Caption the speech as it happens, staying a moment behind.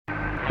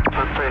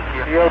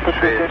Я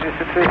подтверждение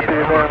ситуации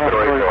передаю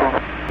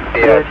настройку. 5,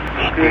 4,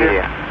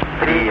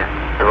 3, 2,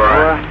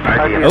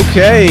 1.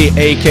 Okay,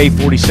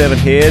 AK-47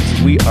 heads,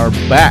 we are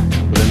back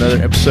with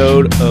another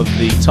episode of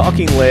the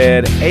Talking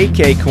Lead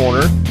AK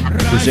Corner,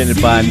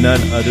 presented by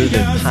none other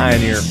than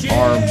Pioneer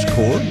Arms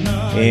Corps.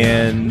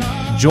 And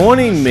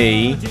joining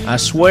me, I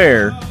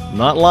swear, I'm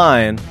not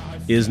lying,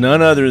 is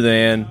none other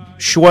than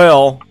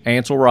Schwell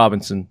Ansel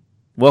Robinson.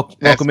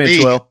 Welcome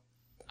in, Schwell.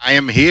 I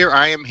am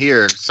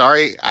here.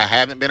 Sorry, I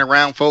haven't been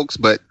around, folks,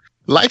 but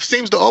life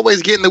seems to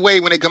always get in the way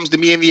when it comes to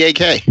me and the AK.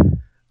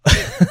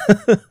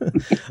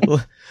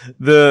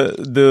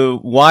 the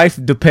wife,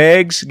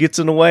 DePegs, gets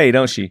in the way,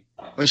 don't she?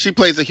 Well, she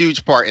plays a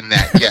huge part in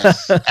that.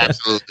 Yes,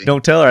 absolutely.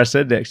 Don't tell her I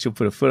said that. She'll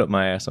put a foot up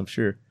my ass, I'm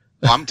sure.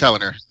 Well, I'm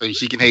telling her so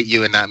she can hate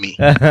you and not me.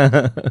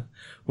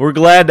 We're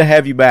glad to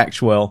have you back,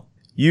 Schwell.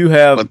 You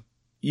have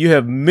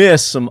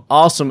missed some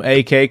awesome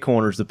AK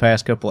corners the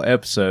past couple of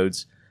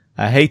episodes.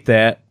 I hate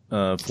that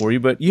for you,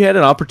 but you had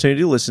an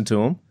opportunity to listen to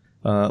them.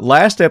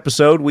 Last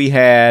episode, we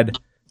had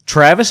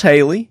Travis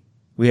Haley,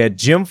 we had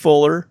Jim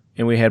Fuller,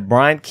 and we had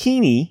Brian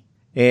Keeney,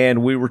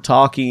 and we were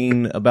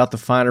talking about the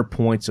finer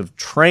points of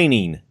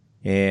training.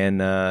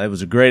 And it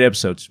was a great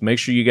episode. So make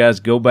sure you guys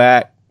go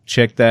back,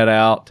 check that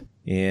out.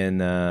 And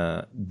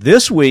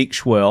this week,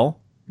 Schwell,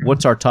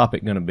 what's our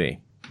topic going to be?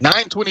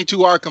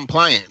 922R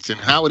compliance and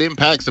how it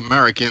impacts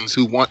Americans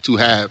who want to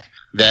have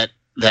that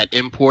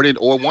imported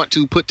or want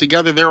to put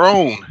together their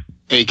own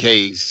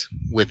AKs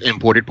with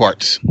imported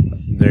parts.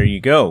 There you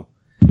go.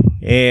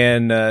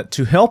 And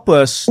to help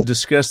us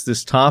discuss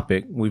this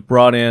topic, we've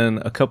brought in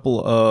a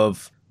couple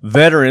of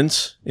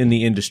veterans in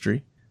the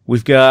industry.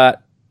 We've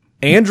got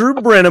Andrew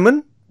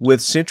Brenneman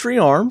with Century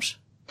Arms.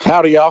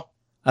 Howdy, y'all.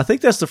 I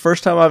think that's the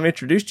first time I've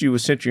introduced you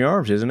with Century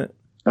Arms, isn't it?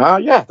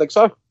 Yeah, I think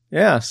so.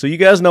 Yeah, so you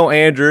guys know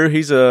Andrew.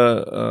 He's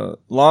a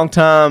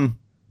long-time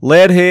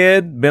lead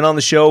head, been on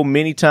the show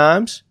many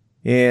times,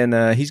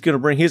 and he's going to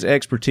bring his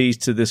expertise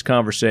to this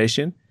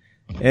conversation.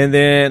 And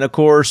then, of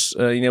course,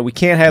 we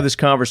can't have this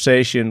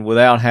conversation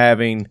without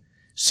having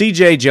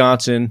CJ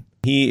Johnson.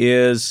 He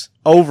is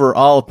over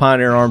all of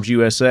Pioneer Arms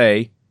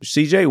USA.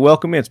 CJ,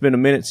 welcome in. It's been a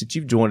minute since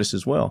you've joined us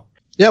as well.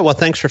 Yeah, well,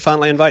 thanks for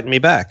finally inviting me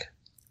back.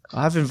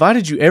 I've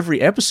invited you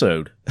every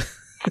episode.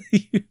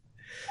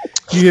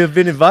 You have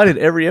been invited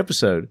every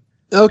episode.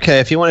 Okay,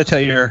 if you want to tell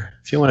your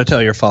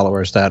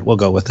followers that, we'll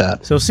go with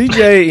that. So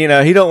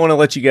CJ, he don't want to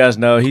let you guys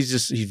know.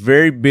 He's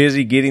very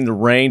busy getting the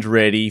range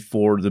ready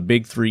for the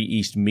Big 3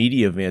 East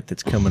Media event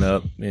that's coming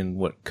up in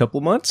a couple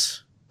of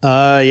months?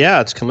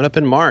 Yeah, it's coming up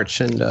in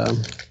March, and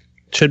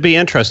should be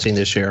interesting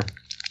this year.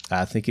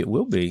 I think it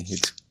will be.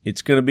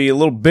 It's going to be a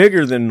little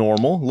bigger than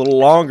normal, a little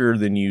longer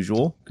than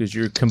usual, because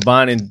you're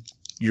combining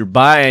your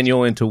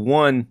biannual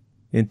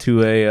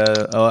into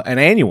an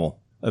annual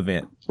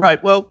event.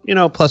 Right. Well,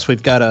 plus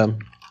we've got to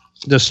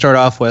start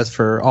off with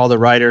for all the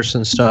writers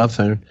and stuff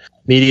and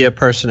media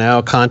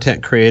personnel,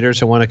 content creators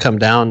who want to come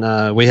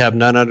down. We have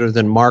none other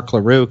than Mark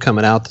LaRue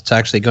coming out that's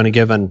actually going to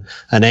give an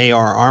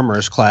AR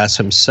armorers class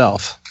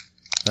himself.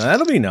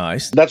 That'll be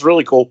nice. That's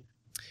really cool.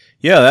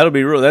 Yeah, that'll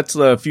be real. That's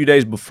a few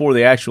days before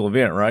the actual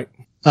event, right?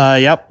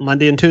 Yep,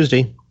 Monday and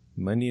Tuesday.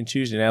 Monday and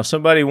Tuesday. Now, if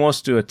somebody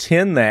wants to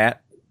attend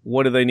that,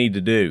 what do they need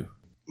to do?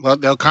 Well,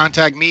 they'll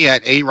contact me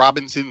at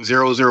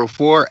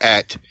arobinson004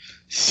 at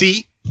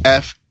cfl.rr.com.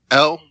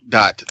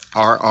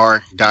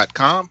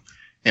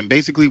 And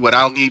basically what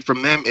I'll need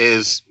from them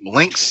is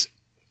links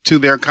to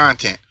their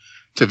content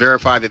to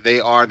verify that they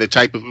are the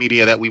type of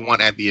media that we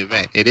want at the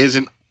event.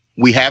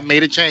 We have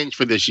made a change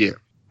for this year.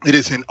 It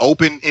is an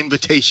open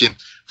invitation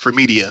for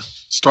media,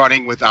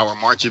 starting with our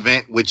March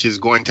event, which is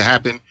going to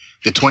happen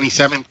the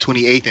 27th,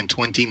 28th, and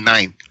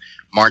 29th,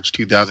 March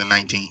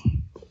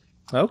 2019.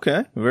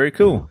 Okay, very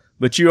cool.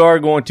 But you are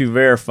going to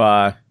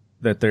verify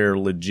that they're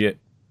legit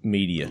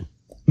media.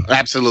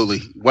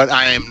 Absolutely. What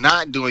I am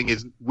not doing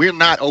is we're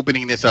not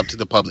opening this up to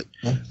the public.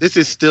 This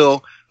is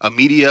still a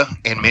media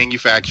and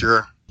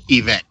manufacturer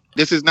event.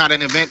 This is not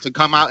an event to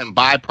come out and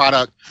buy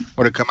product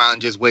or to come out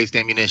and just waste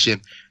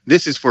ammunition.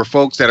 This is for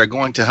folks that are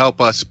going to help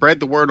us spread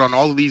the word on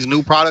all of these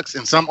new products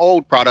and some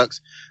old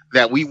products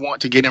that we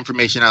want to get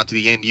information out to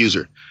the end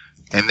user.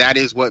 And that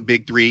is what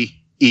Big 3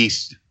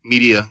 East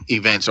media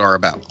events are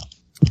about.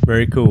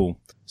 Very cool.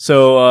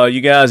 So you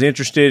guys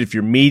interested, if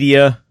you're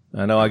media,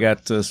 I know I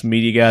got some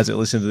media guys that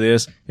listen to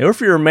this, or if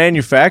you're a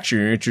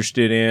manufacturer, you're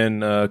interested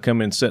in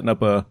coming and setting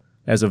up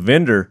as a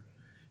vendor,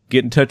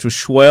 get in touch with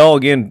Schwell.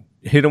 Again,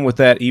 hit them with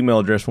that email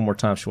address one more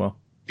time, Schwell.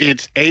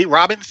 It's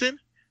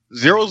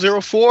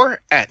arobinson004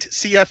 at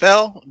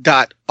cfl.rr.com,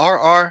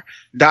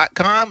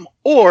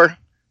 or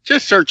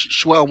just search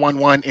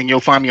Schwell11 and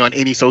you'll find me on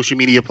any social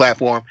media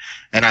platform,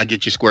 and I'll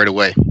get you squared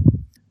away.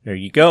 There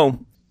you go.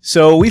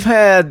 So we've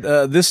had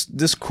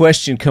this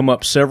question come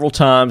up several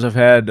times. I've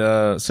had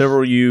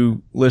several of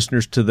you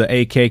listeners to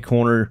the AK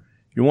Corner.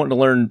 You're wanting to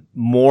learn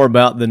more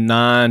about the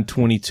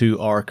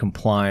 922R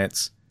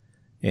compliance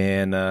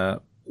and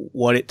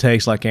what it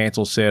takes, like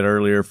Ansel said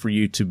earlier, for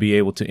you to be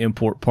able to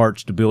import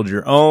parts to build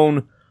your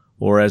own,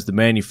 or as the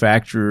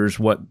manufacturers,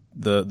 what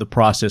the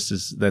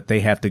processes that they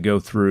have to go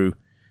through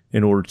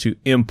in order to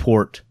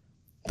import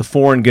the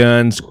foreign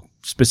guns,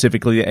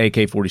 specifically the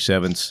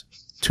AK-47s,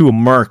 to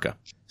America.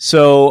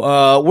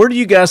 So, where do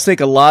you guys think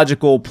a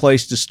logical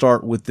place to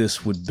start with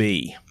this would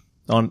be?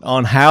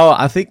 On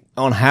how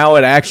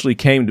it actually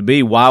came to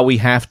be, why we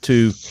have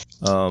to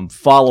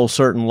follow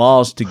certain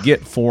laws to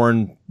get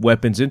foreign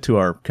weapons into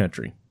our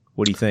country.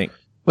 What do you think?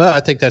 Well,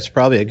 I think that's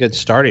probably a good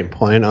starting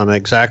point on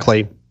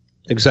exactly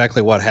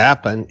what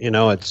happened.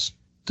 It's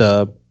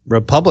the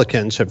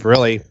Republicans have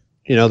really,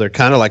 they're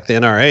kind of like the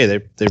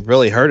NRA. They've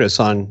really hurt us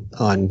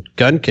on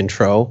gun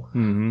control,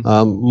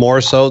 more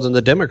so than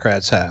the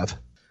Democrats have.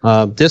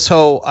 This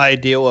whole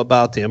idea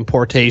about the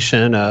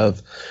importation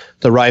of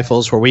the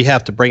rifles, where we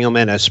have to bring them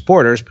in as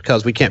sporters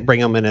because we can't bring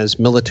them in as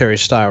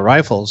military-style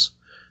rifles,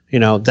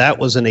 that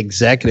was an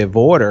executive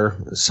order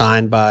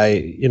signed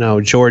by,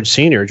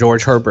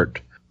 George Herbert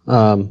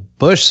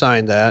Bush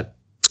signed that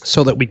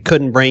so that we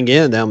couldn't bring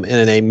in them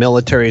in a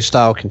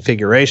military-style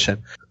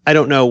configuration. I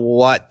don't know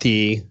what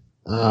the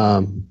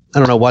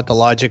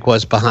logic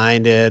was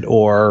behind it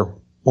or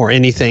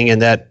anything in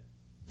that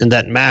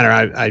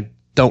manner. I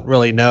don't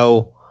really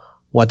know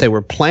what they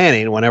were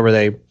planning whenever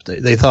they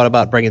thought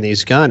about bringing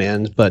these gun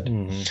in, but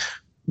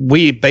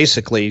we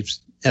basically,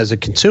 as a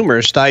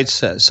consumer,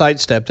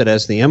 sidestepped it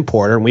as the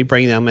importer, and we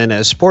bring them in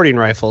as sporting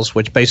rifles,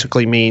 which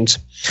basically means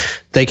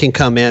they can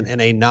come in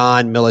a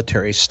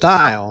non-military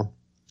style,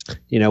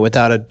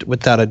 without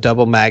a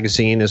double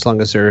magazine, as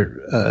long as they're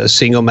a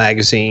single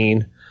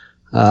magazine,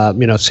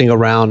 single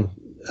round,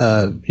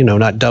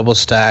 not double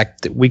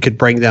stacked. We could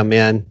bring them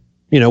in,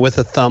 with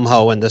a thumb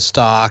hole in the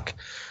stock.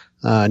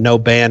 No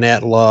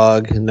bayonet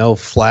lug, no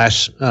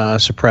flash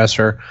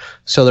suppressor.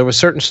 So there was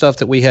certain stuff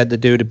that we had to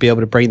do to be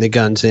able to bring the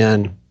guns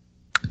in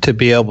to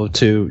be able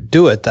to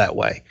do it that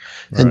way.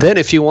 Right. And then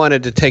if you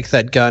wanted to take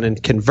that gun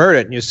and convert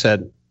it and you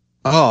said,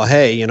 oh,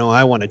 hey,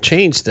 I want to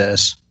change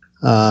this.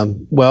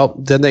 Well,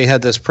 then they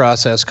had this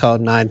process called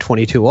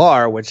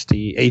 922R, which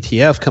the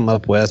ATF come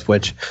up with,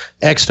 which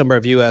X number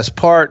of U.S.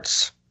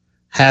 parts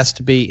has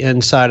to be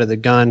inside of the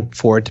gun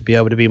for it to be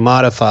able to be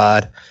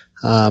modified.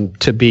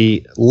 To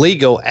be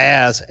legal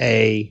as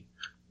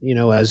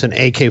as an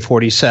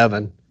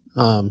AK-47,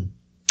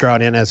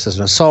 brought in as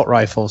an assault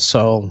rifle.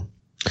 So,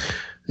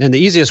 and the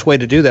easiest way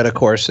to do that, of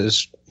course,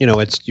 is,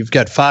 you've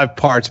got 5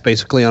 parts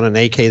basically on an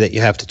AK that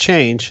you have to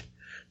change.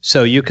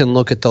 So you can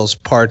look at those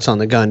parts on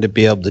the gun to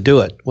be able to do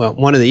it. Well,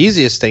 one of the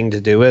easiest thing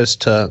to do is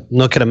to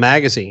look at a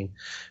magazine.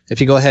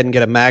 If you go ahead and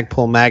get a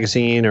Magpul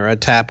magazine or a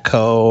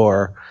Tapco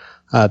or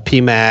a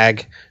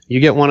PMag, you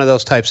get one of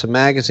those types of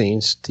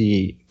magazines.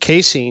 The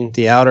casing,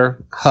 the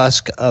outer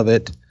husk of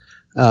it,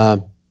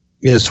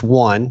 is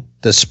 1.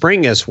 The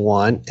spring is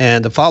 1,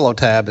 and the follow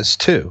tab is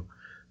 2.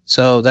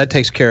 So that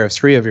takes care of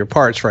 3 of your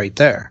parts right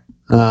there.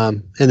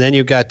 And then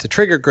you've got the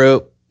trigger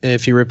group.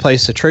 If you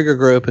replace the trigger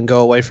group and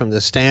go away from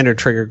the standard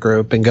trigger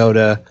group and go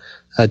to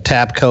a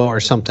Tapco or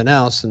something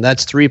else, and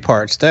that's 3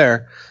 parts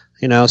there.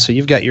 So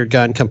you've got your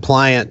gun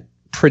compliant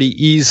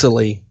pretty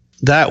easily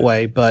that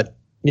way. But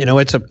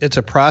it's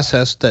a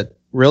process that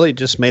really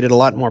just made it a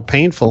lot more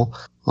painful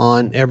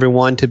on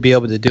everyone to be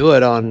able to do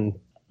it on,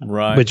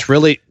 right? Which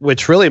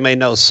really made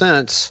no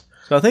sense.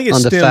 So I think it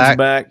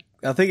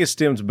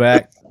stems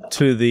back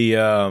to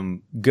the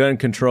Gun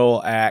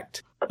Control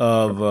Act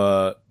of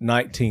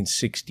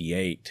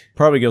 1968.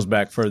 Probably goes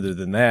back further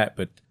than that,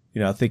 but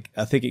I think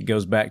it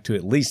goes back to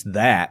at least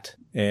that.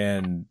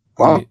 And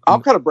well, I'll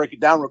kind of break it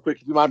down real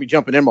quick if you mind me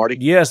jumping in, Marty.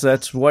 Yes,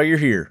 that's why you're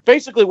here.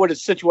 Basically, what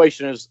his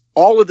situation is,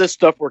 all of this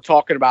stuff we're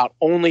talking about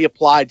only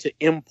applied to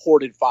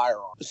imported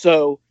firearms.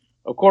 So,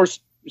 of course,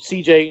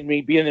 CJ and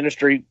me being in the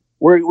industry,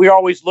 we're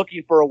always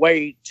looking for a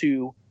way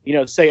to,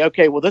 say,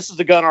 okay, well, this is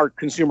the gun our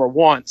consumer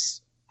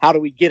wants. How do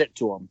we get it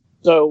to them?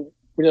 So,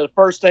 the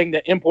first thing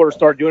that importers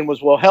started doing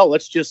was, well, hell,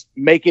 let's just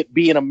make it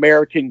be an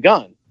American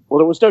gun. Well,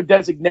 there was no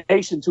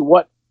designation to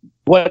what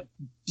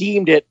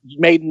deemed it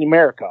made in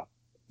America.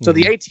 So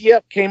the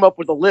ATF came up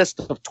with a list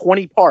of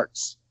 20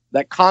 parts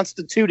that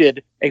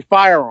constituted a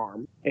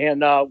firearm,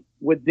 and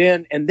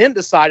then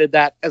decided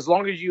that as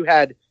long as you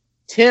had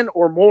 10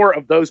 or more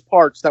of those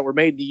parts that were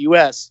made in the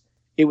U.S.,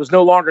 it was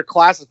no longer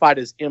classified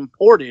as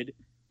imported.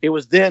 It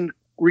was then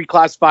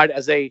reclassified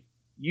as a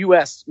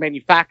U.S.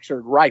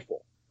 manufactured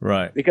rifle.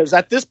 Right. Because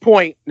at this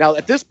point,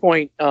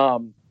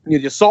 the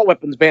assault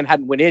weapons ban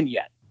hadn't went in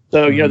yet.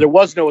 So, there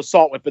was no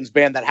assault weapons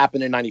ban that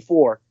happened in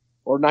 94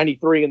 or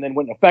 93 and then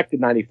went in effect in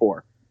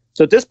 94.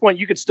 So at this point,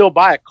 you could still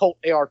buy a Colt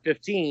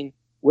AR-15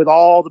 with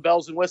all the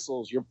bells and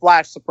whistles, your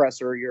flash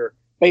suppressor, your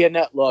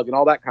bayonet lug, and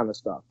all that kind of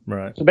stuff.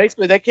 Right. So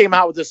basically, they came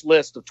out with this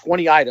list of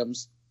 20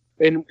 items,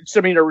 and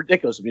they're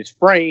ridiculous. It's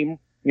frame,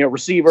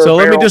 receiver. So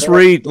barrel, let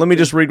me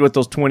just read what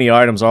those 20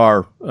 items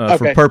are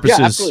for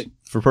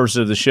purposes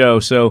of the show.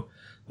 So,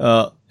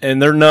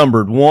 and they're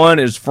numbered. 1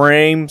 is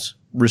frames,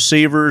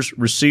 receivers,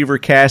 receiver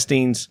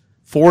castings,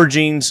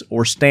 forgings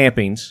or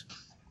stampings.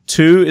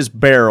 2 is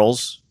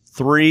barrels.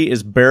 3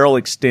 is barrel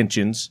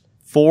extensions.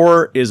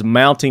 4 is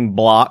mounting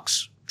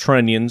blocks,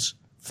 trunnions.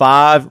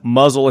 5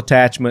 muzzle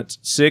attachments,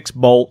 6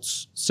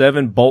 bolts,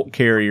 7 bolt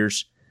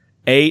carriers,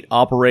 8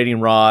 operating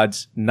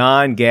rods,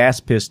 9 gas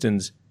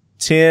pistons,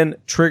 10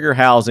 trigger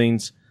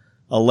housings,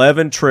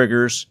 11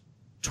 triggers,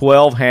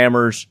 12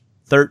 hammers,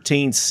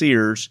 13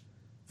 sears,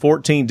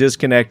 14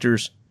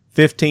 disconnectors,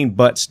 15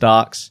 butt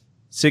stocks,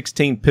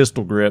 16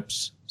 pistol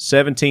grips,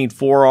 17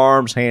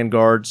 forearms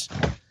handguards,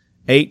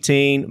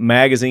 18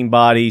 magazine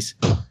bodies,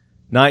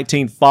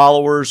 19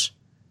 followers,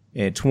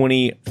 and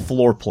 20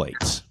 floor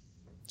plates.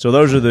 So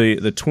those are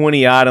the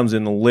 20 items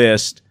in the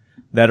list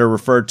that are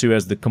referred to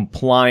as the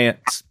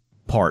compliance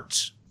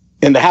parts.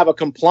 And to have a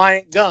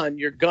compliant gun,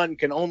 your gun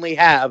can only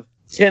have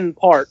 10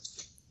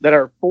 parts that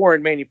are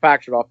foreign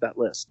manufactured off that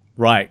list.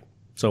 Right.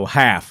 So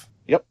half.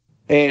 Yep.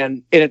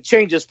 And it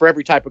changes for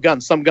every type of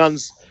gun. Some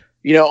guns,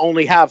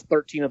 only have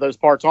 13 of those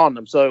parts on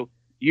them. So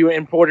you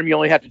import them, you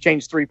only have to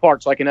change 3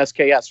 parts, like an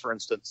SKS, for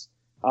instance.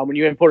 When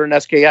you import an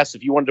SKS,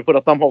 if you wanted to put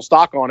a thumbhole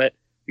stock on it,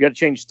 you got to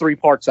change 3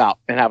 parts out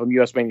and have them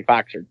U.S.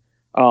 manufactured.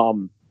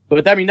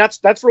 But I mean,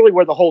 that's really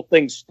where the whole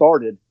thing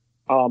started,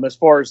 as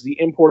far as the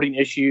importing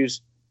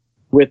issues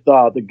with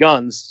the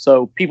guns.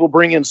 So people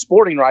bring in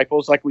sporting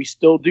rifles like we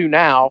still do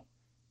now.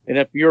 And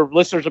if your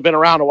listeners have been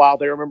around a while,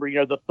 they remember,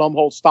 the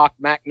thumbhole stock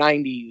Mac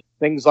 90s,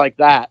 things like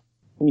that.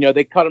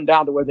 They cut them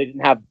down to where they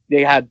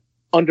had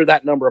under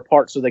that number of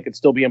parts so they could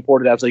still be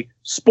imported as a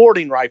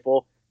sporting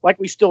rifle, like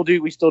we still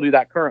do. We still do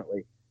that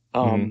currently.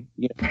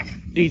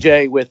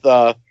 DJ with,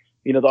 the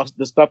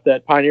stuff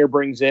that Pioneer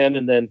brings in,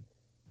 and then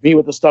me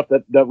with the stuff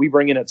that we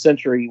bring in at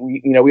Century.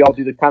 We all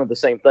do the kind of the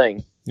same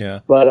thing.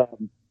 Yeah. But,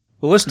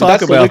 well, let's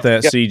talk about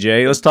that,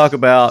 CJ. Let's talk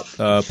about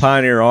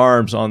Pioneer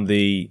Arms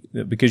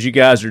because you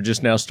guys are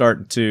just now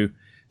starting to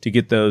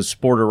get those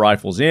sporter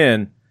rifles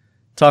in.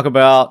 Talk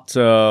about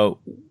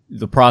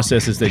the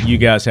processes that you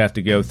guys have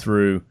to go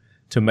through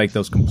to make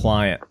those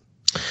compliant.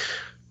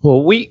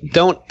 Well, we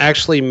don't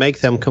actually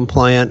make them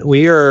compliant.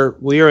 We are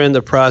in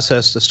the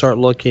process to start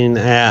looking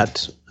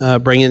at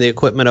bringing the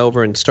equipment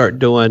over and start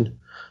doing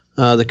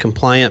the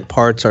compliant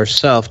parts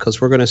ourselves, because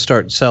we're going to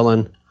start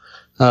selling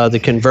the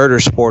converter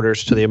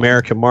sporters to the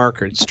American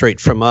market straight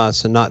from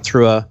us and not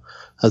through a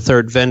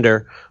third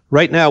vendor.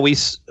 Right now,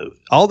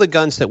 all the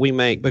guns that we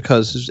make,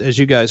 because as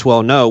you guys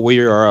well know, we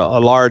are a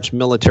large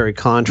military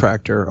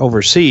contractor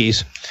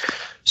overseas.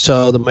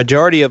 So the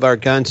majority of our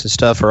guns and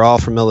stuff are all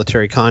from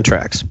military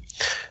contracts,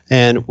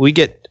 and we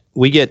get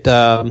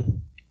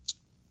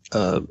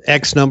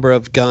X number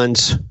of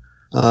guns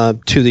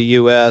to the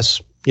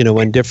U.S.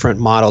 In different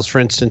models. For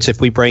instance,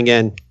 if we bring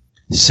in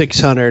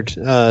 600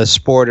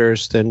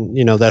 sporters, then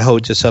that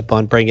holds us up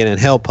on bringing in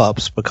hell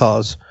pups,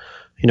 because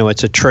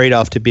it's a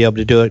trade-off to be able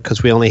to do it,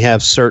 because we only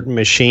have certain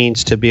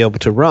machines to be able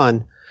to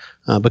run,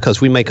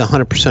 because we make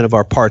 100% of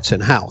our parts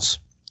in-house.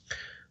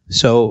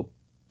 So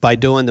by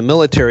doing the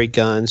military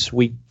guns,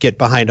 we get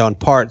behind on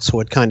parts, so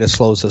it kind of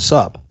slows us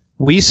up.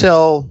 We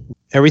sell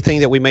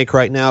everything that we make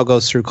right now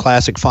goes through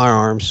Classic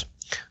Firearms.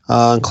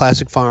 And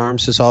Classic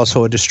Firearms is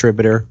also a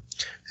distributor,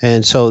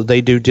 and so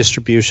they do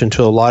distribution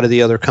to a lot of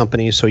the other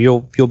companies. So you'll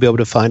be able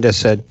to find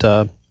us at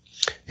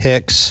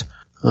Hicks.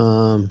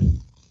 I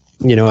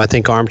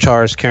think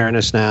Armchar is carrying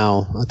us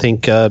now. I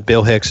think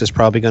Bill Hicks is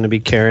probably going to be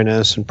carrying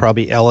us, and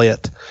probably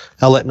Elliott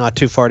not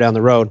too far down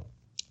the road.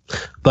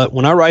 But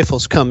when our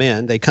rifles come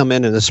in, they come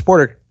in the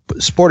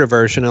sporter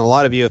version, and a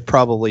lot of you have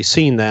probably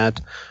seen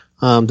that.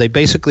 They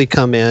basically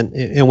come in,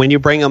 and when you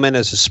bring them in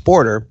as a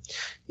sporter,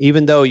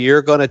 even though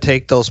you're going to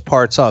take those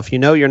parts off, you're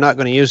not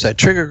going to use that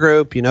trigger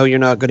group, you're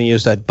not going to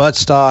use that butt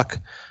stock,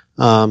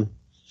 you're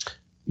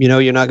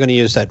not going to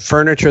use that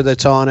furniture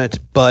that's on it,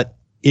 but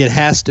it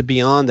has to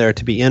be on there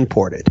to be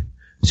imported.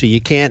 So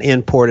you can't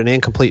import an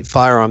incomplete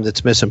firearm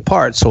that's missing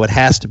parts, so it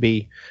has to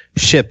be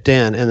shipped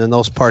in, and then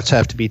those parts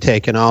have to be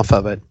taken off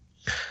of it.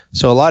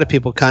 So a lot of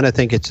people kind of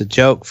think it's a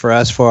joke for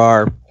us,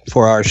 for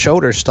our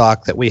shoulder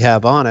stock that we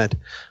have on it,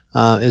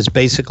 is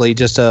basically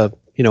just an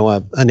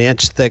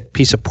inch thick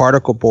piece of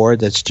particle board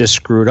that's just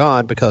screwed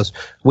on, because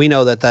we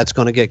know that that's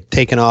going to get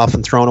taken off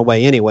and thrown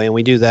away anyway, and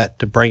we do that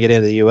to bring it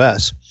into the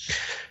U.S.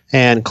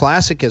 And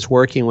Classic is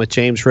working with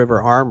James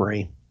River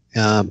Armory,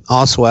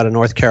 also out of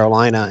North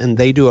Carolina, and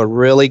they do a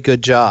really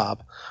good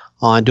job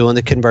on doing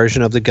the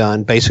conversion of the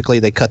gun. Basically,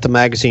 they cut the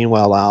magazine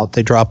well out.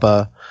 They drop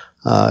a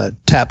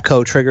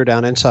Tapco trigger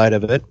down inside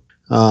of it.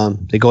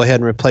 They go ahead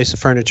and replace the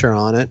furniture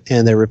on it,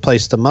 and they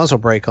replace the muzzle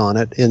brake on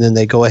it, and then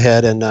they go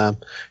ahead and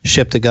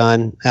ship the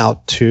gun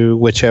out to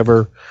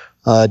whichever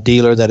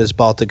dealer that has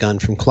bought the gun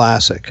from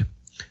Classic.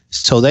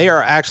 So they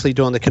are actually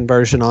doing the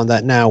conversion on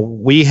that now.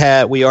 We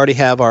already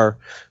have our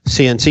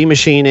CNC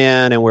machine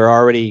in, and we're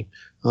already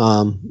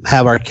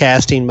have our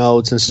casting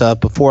modes and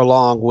stuff. Before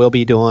long, we'll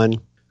be doing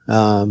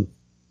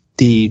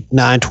the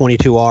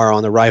 922R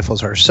on the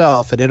rifles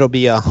ourselves, and it'll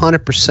be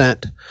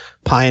 100%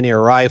 Pioneer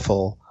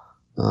rifle.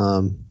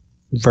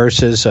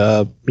 Versus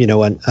even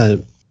though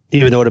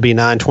it'll be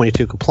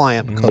 922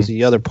 compliant, because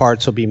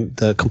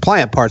the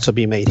compliant parts will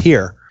be made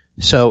here.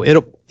 So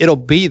it'll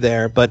be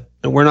there, but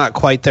we're not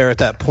quite there at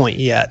that point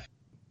yet.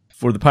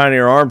 For the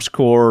Pioneer Arms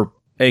Corps,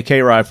 AK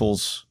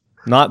rifles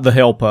not the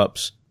hell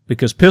pups,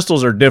 because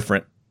pistols are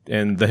different,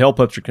 and the hell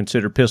pups are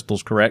considered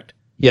pistols, correct?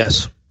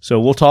 Yes. So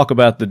we'll talk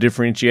about the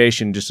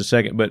differentiation in just a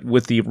second. But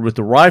with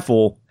the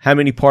rifle, how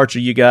many parts are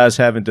you guys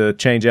having to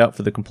change out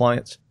for the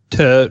compliance?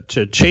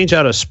 To change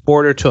out a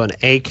Sporter to an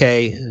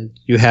AK,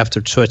 you have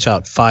to switch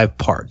out 5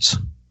 parts.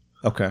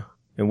 Okay.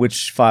 And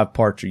which 5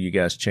 parts are you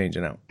guys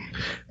changing out?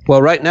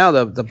 Well, right now,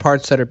 the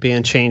parts that are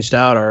being changed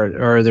out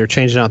are they're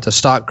changing out the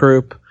stock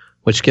group,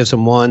 which gives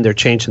them 1. They're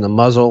changing the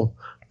muzzle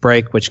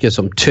brake, which gives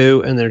them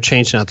 2. And they're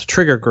changing out the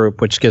trigger group,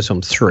 which gives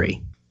them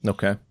 3.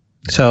 Okay.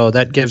 So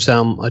that gives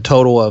them a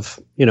total of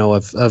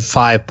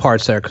 5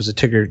 parts there, because the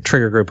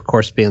trigger group, of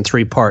course, being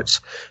 3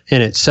 parts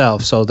in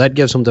itself. So that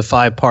gives them the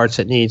 5 parts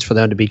it needs for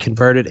them to be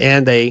converted,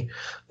 and they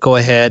go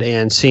ahead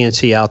and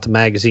CNC out the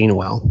magazine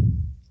well.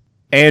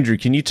 Andrew,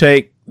 can you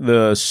take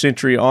the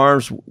Century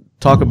Arms,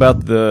 talk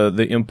about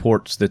the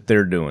imports that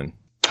they're doing?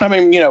 I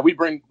mean, we've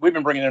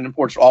been bringing in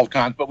imports all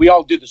kinds, but we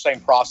all do the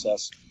same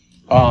process.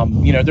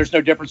 There's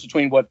no difference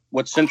between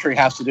what Century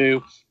has to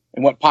do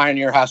and what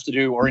Pioneer has to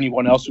do, or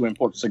anyone else who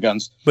imports the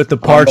guns. But the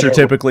parts are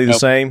typically the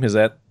same. Is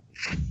that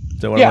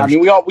what yeah, I mean,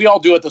 we all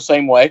do it the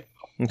same way.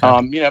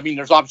 Okay.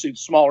 There's obviously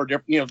small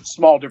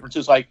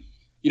differences. Like,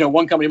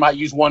 one company might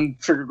use one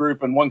trigger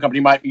group and one company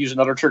might use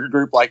another trigger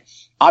group. Like,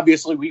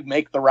 obviously, we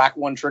make the Rack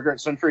 1 trigger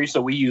at Century,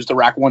 so we use the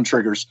Rack 1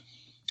 triggers.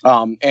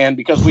 And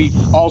because we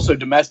also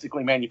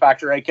domestically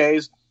manufacture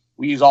AKs,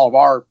 we use all of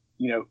our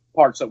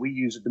parts that we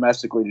use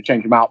domestically to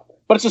change them out.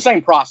 But it's the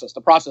same process.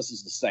 The process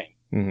is the same.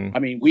 Mm-hmm. I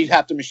mean, we'd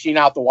have to machine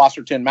out the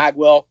Wasser 10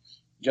 magwell,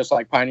 just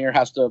like Pioneer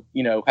has to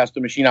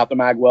machine out the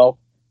magwell.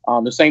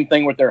 The same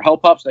thing with their hell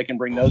pups; they can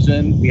bring those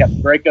in. We have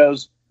the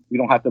Dracos. We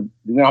don't have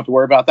to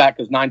worry about that,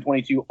 because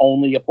 922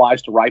 only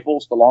applies to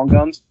rifles, the long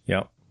guns.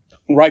 Yeah,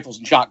 rifles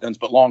and shotguns,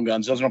 but long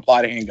guns doesn't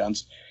apply to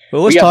handguns.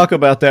 Well, let's talk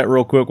about that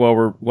real quick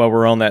while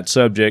we're on that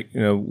subject.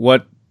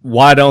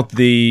 Why don't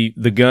the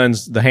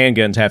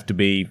handguns have to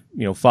be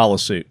follow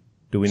suit?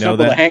 Do we know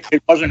that?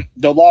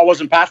 The law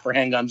wasn't passed for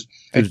handguns.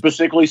 It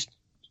specifically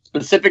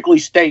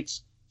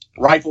states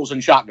rifles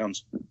and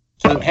shotguns.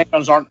 So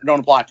handguns don't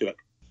apply to it.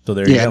 So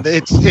there you go.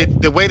 It's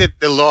the way that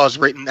the law is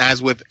written,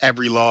 as with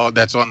every law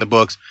that's on the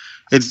books,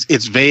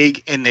 it's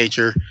vague in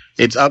nature.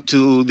 It's up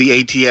to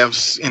the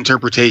ATF's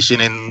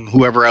interpretation and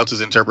whoever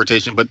else's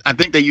interpretation. But I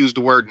think they use the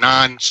word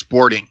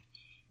non-sporting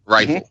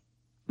rifle,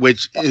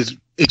 which is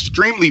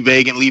extremely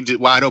vague and leaves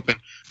it wide open,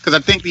 because I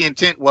think the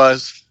intent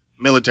was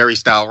military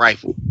style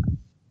rifle.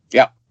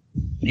 Yeah,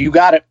 you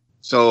got it.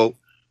 So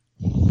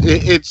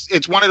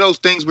it's one of those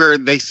things where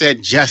they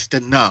said just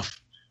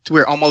enough to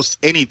where almost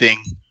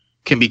anything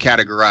can be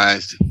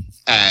categorized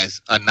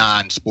as a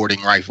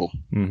non-sporting rifle.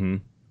 Mm-hmm.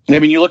 I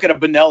mean, you look at a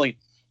Benelli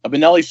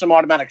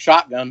semi-automatic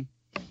shotgun.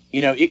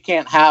 It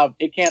can't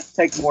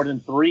take more than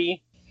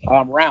 3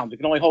 rounds. It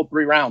can only hold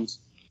 3 rounds.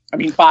 I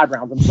mean, 5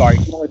 rounds. I'm sorry.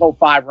 It can only hold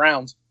 5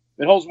 rounds.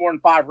 If it holds more than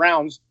 5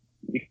 rounds,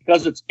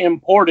 because it's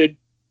imported,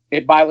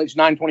 it violates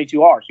 922R.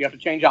 So you have to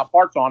change out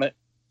parts on it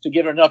to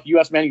give it enough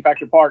U.S.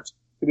 manufactured parts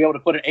to be able to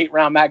put an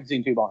 8-round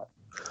magazine tube on it.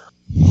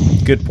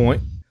 Good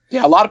point.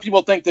 Yeah, a lot of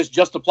people think this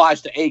just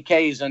applies to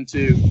AKs and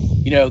to,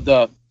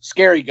 the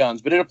scary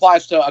guns, but it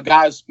applies to a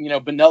guy's,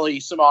 Benelli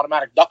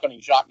semi-automatic duck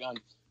hunting shotgun,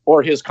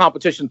 or his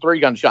competition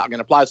 3-gun shotgun.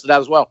 It applies to that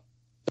as well.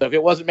 So if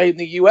it wasn't made in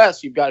the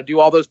U.S., you've got to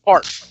do all those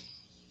parts.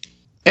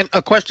 And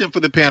a question for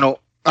the panel.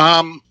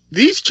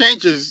 These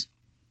changes,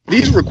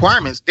 these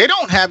requirements, they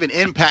don't have an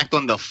impact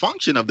on the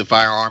function of the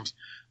firearms.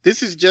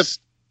 This is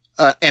just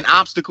an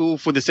obstacle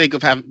for the sake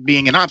of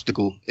being an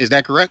obstacle. Is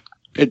that correct?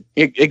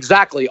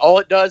 Exactly. All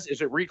it does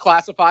is it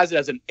reclassifies it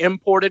as an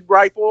imported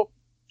rifle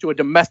to a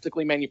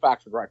domestically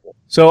manufactured rifle.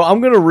 So I'm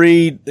going to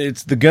read,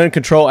 it's the Gun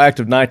Control Act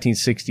of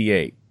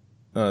 1968.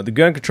 The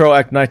Gun Control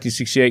Act of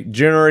 1968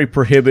 generally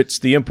prohibits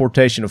the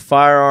importation of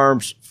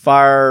firearms,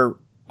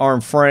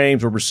 firearm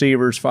frames or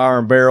receivers,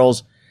 firearm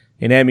barrels,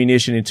 and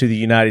ammunition into the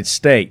United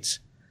States.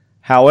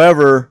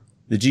 However,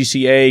 the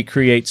GCA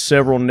creates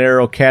several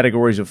narrow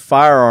categories of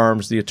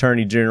firearms the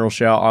Attorney General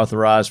shall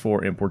authorize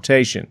for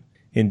importation.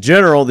 In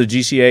general, the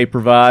GCA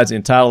provides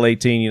in Title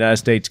 18 United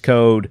States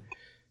Code,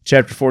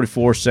 Chapter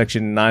 44,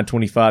 Section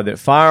 925, that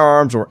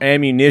firearms or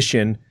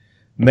ammunition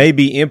may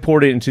be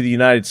imported into the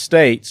United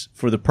States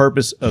for the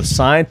purpose of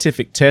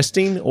scientific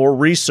testing or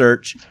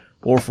research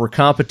or for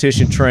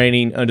competition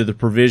training under the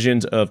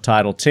provisions of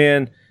Title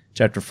 10,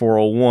 Chapter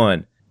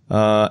 401,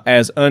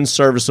 as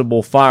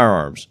unserviceable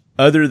firearms,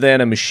 other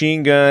than a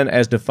machine gun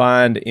as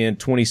defined in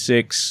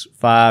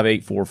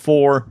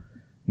 26.5844,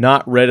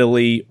 not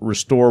readily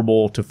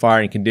restorable to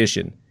firing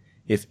condition.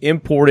 If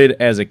imported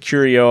as a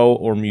curio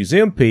or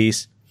museum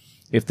piece,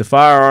 if the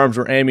firearms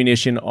or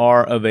ammunition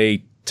are of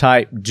a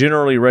type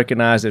generally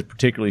recognized as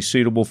particularly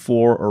suitable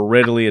for or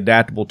readily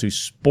adaptable to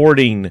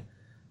sporting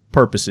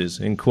purposes,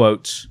 in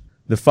quotes.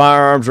 The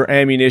firearms or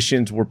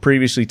ammunitions were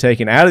previously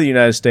taken out of the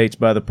United States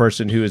by the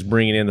person who is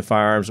bringing in the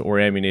firearms or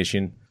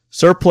ammunition.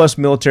 Surplus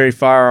military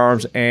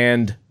firearms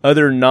and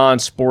other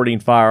non-sporting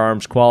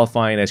firearms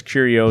qualifying as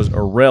curios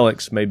or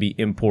relics may be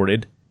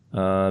imported.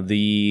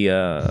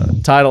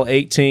 The Title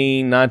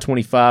 18,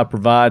 925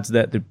 provides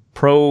that the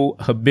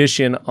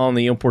prohibition on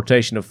the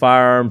importation of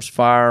firearms,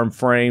 firearm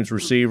frames,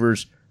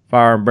 receivers,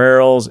 firearm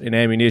barrels, and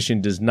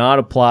ammunition does not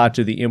apply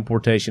to the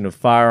importation of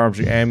firearms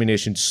or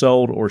ammunition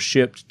sold or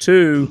shipped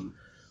to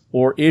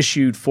or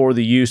issued for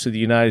the use of the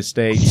United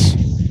States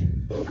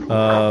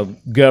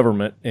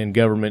government and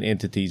government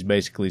entities,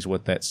 basically is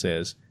what that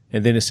says.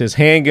 And then it says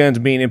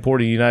handguns being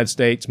imported to the United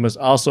States must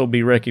also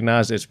be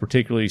recognized as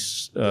particularly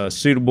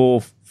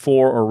suitable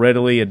for or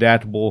readily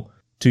adaptable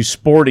to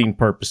sporting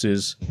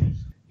purposes.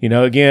 You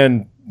know,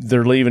 again,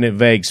 they're leaving it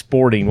vague.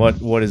 Sporting,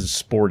 what is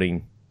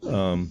sporting?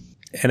 And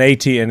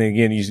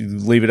again, you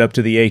leave it up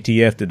to the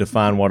ATF to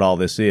define what all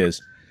this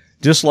is.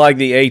 Just like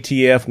the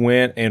ATF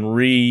went and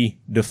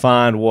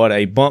redefined what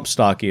a bump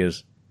stock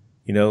is.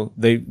 You know,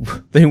 they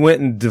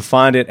went and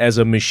defined it as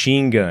a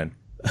machine gun,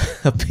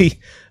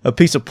 a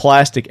piece of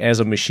plastic as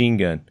a machine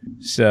gun.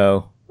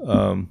 So,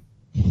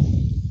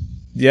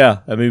 yeah,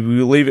 I mean,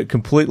 we leave it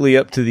completely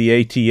up to the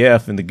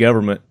ATF and the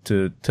government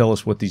to tell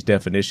us what these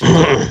definitions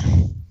are.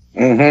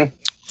 Mm-hmm.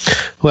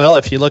 Well,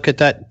 if you look at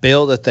that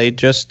bill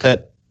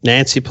that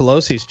Nancy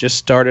Pelosi's just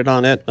started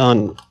on it her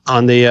and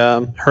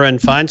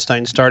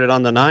Feinstein started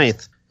on the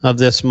 9th of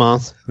this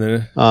month.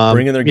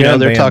 Bringing their gun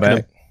ban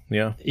back.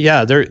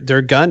 Yeah,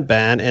 their gun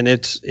ban, and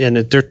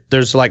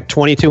there's like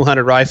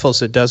 2,200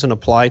 rifles it doesn't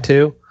apply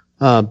to,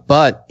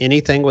 but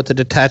anything with a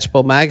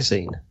detachable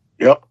magazine.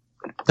 Yep.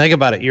 Think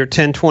about it. Your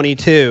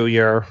 1022,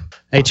 your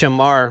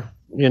HMR,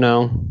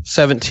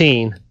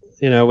 17,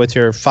 with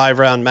your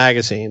 5-round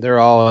magazine, they're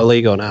all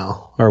illegal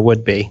now, or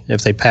would be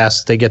if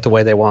they get the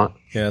way they want.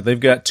 Yeah, they've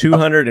got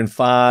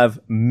 205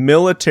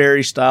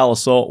 military-style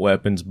assault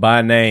weapons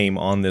by name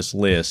on this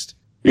list.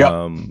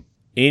 Yep.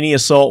 Any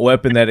assault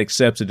weapon that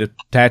accepts a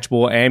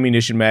detachable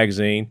ammunition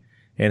magazine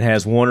and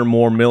has one or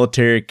more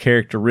military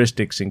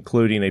characteristics,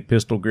 including a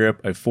pistol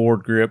grip, a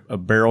forward grip, a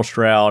barrel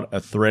shroud,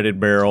 a threaded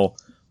barrel,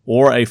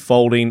 or a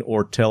folding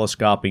or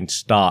telescoping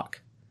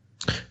stock.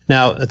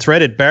 Now, a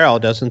threaded barrel,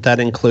 doesn't that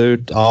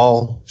include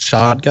all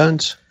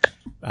shotguns?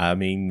 I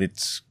mean,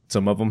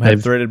 some of them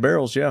have threaded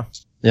barrels, yeah.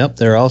 Yep,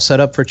 they're all set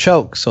up for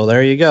choke, so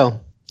there you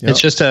go. Yep. It's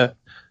just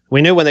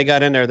we knew when they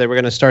got in there they were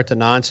going to start the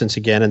nonsense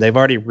again, and they've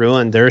already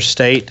ruined their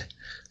state,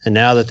 and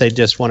now that they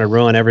just want to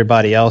ruin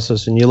everybody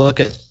else's. And you look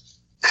at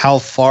how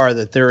far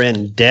that they're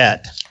in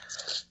debt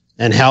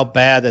and how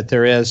bad that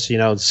there is,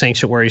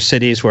 sanctuary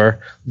cities where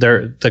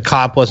the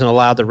cop wasn't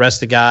allowed to arrest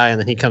the guy, and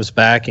then he comes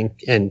back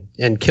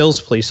and kills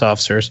police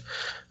officers,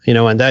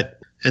 and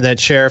that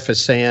sheriff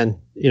is saying,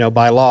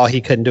 by law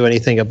he couldn't do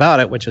anything about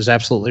it, which is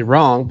absolutely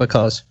wrong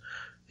because,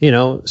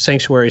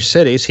 sanctuary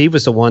cities, he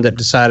was the one that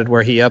decided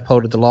where he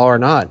upholded the law or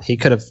not.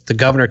 The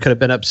governor could have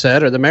been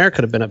upset or the mayor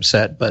could have been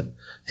upset, but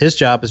his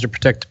job is to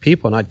protect the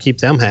people, not keep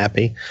them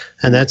happy.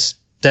 And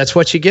that's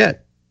what you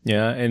get.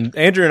 Yeah. And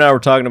Andrew and I were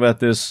talking about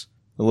this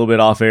a little bit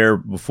off air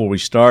before we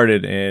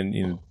started,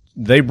 and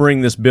they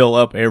bring this bill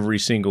up every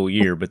single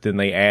year, but then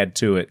they add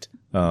to it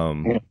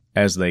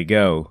as they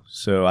go.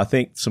 So I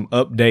think some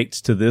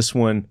updates to this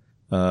one: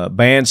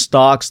 ban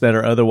stocks that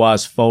are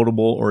otherwise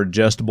foldable or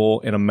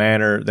adjustable in a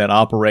manner that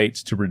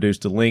operates to reduce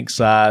the link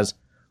size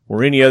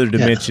or any other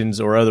dimensions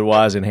or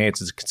otherwise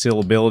enhances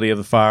concealability of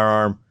the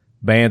firearm.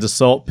 Bans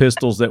assault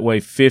pistols that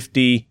weigh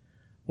 50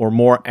 or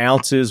more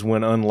ounces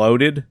when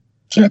unloaded.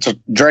 So that's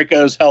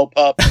Draco's, Hell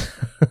Pup,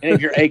 any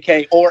of your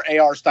AK or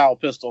AR style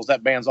pistols.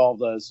 That bans all of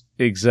those.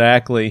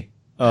 Exactly.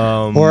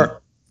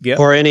 Or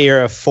any of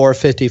your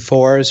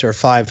 454s or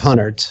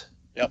 500s.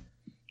 Yep.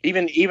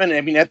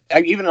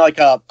 Even like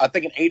I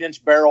think an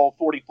 8-inch barrel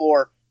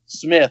 44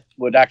 Smith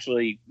would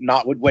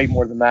weigh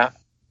more than that.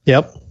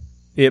 Yep.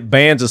 It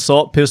bans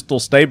assault pistol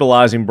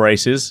stabilizing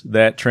braces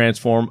that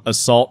transform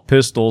assault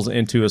pistols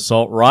into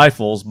assault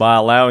rifles by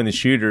allowing the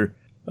shooter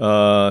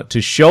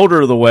to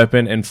shoulder the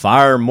weapon and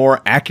fire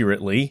more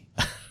accurately.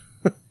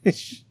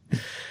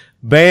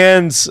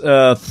 Bans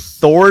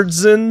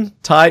Thordson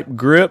type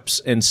grips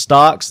and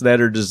stocks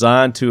that are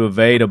designed to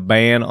evade a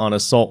ban on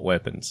assault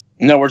weapons.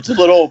 In other words,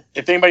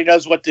 if anybody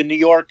knows what the New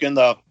York and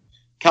the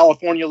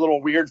California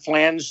little weird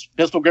flange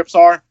pistol grips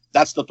are,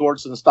 that's the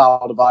Thordson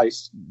style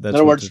device. In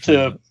other words,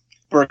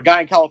 for a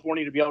guy in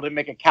California to be able to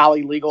make a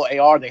Cali legal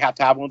AR, they have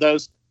to have one of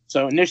those.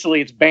 So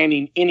initially it's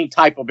banning any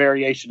type of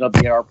variation of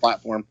the AR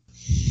platform.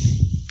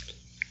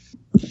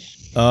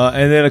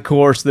 And then, of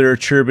course, they're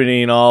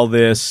attributing all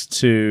this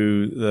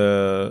to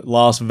the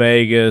Las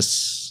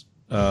Vegas,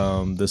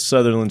 the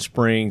Sutherland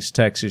Springs,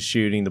 Texas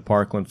shooting, the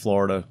Parkland,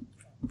 Florida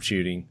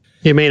shooting.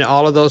 You mean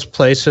all of those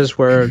places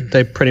where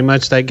they pretty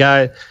much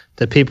the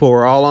people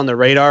were all on the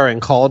radar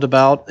and called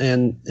about,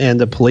 and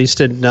the police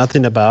did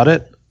nothing about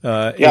it?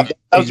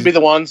 Those would be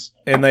the ones.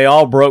 And they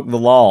all broke the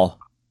law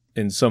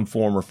in some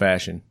form or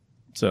fashion.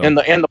 So and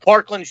the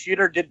Parkland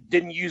shooter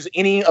didn't use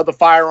any of the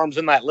firearms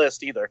in that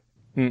list either.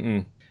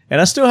 Mm-mm. And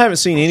I still haven't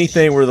seen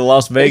anything where the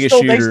Las Vegas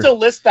shooter... They still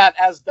list that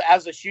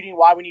as a shooting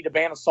why we need to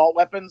ban assault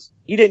weapons.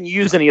 He didn't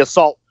use any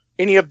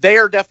of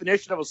their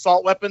definition of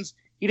assault weapons.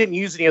 He didn't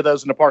use any of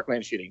those in the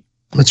Parkland shooting.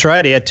 That's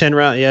right. He had 10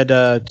 round. He had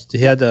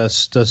the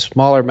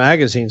smaller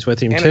magazines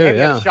with him and too. He had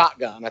Yeah, a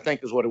shotgun, I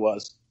think is what it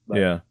was.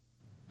 Yeah.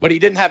 But he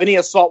didn't have any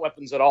assault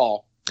weapons at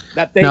all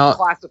that they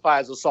classify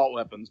as assault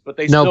weapons. But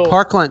they still.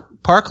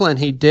 Parkland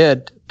he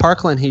did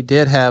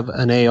have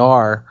an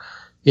AR.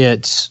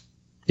 It's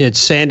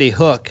Sandy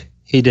Hook.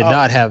 He did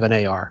not have an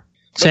AR.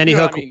 Sandy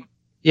Hook.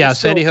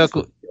 Sandy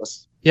Hook.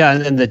 Yeah,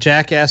 and then the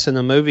jackass in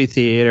the movie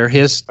theater,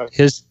 his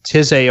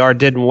AR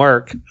didn't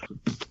work,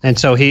 and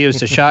so he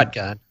used a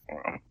shotgun.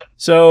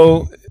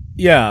 So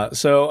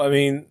I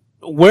mean,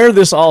 where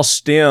this all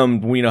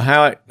stemmed,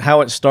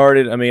 how it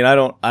started. I mean, I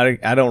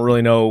don't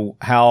really know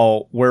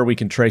where we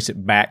can trace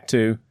it back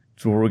to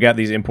where we got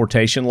these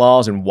importation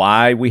laws and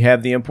why we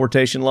have the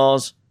importation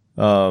laws.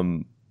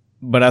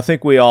 But I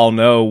think we all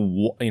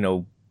know,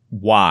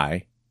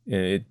 why.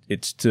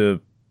 It's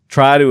to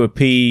try to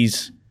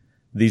appease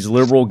these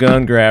liberal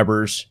gun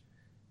grabbers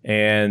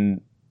and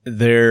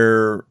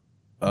their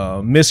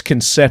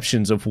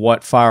misconceptions of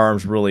what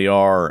firearms really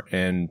are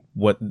and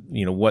what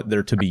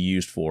they're to be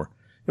used for.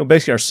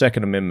 Basically our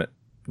Second Amendment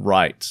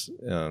rights.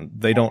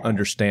 They don't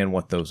understand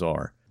what those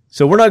are.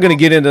 So we're not going to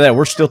get into that.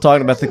 We're still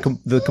talking about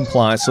the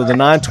compliance. So the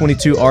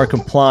 922R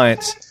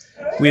compliance,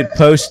 we had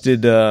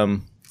posted,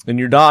 and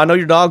I know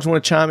your dogs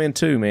want to chime in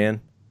too,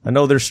 man. I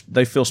know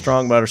they feel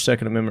strong about our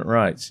Second Amendment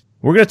rights.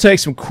 We're going to take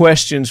some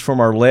questions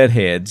from our lead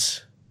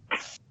heads,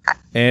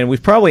 and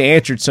we've probably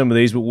answered some of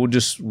these, but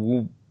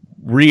we'll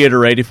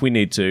reiterate if we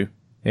need to.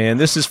 And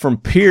this is from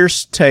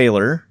Pierce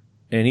Taylor,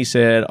 and he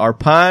said, "Are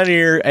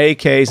Pioneer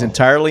AKs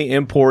entirely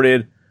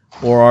imported,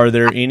 or are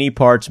there any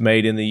parts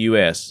made in the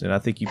U.S.?" And I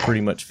think you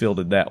pretty much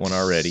fielded that one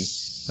already.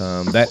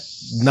 That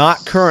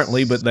not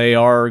currently, but they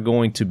are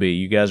going to be.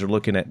 You guys are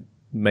looking at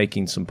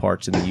making some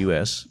parts in the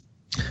U.S.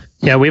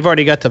 Yeah, we've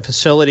already got the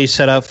facility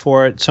set up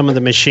for it, some of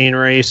the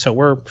machinery, so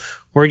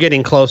we're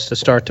getting close to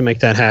start to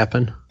make that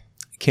happen.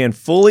 Can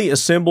fully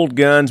assembled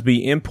guns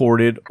be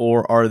imported,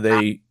 or are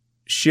they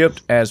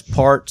shipped as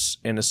parts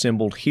and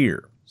assembled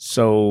here?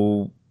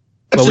 So,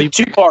 that's a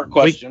two-part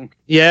question.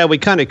 We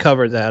kind of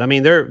covered that. I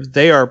mean,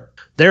 they are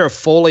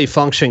fully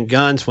functioned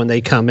guns when they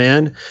come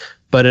in,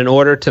 but in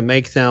order to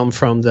make them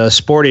from the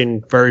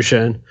sporting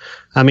version,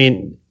 I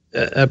mean,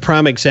 a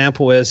prime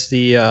example is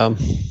the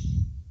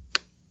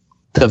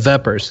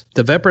Veprs.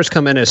 The Veprs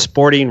come in as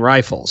sporting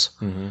rifles.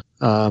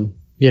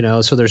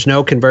 Mm-hmm. So there's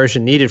no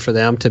conversion needed for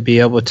them to be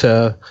able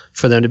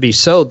for them to be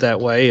sold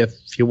that way if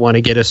you want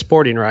to get a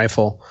sporting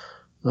rifle.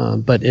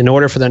 But in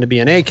order for them to be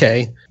an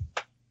AK,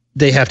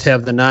 they have to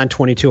have the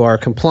 922R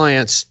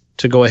compliance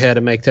to go ahead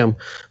and make them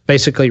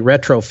basically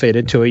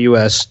retrofitted to a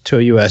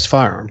U.S.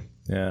 firearm.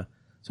 Yeah.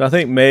 So I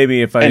think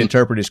maybe if I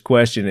interpret his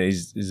question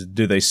is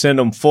do they send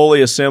them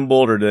fully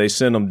assembled or do they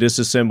send them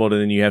disassembled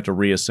and then you have to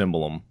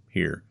reassemble them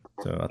here?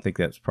 So I think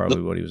that's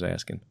probably what he was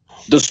asking.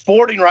 The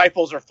sporting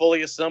rifles are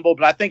fully assembled,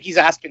 but I think he's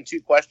asking two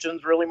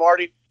questions really,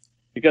 Marty,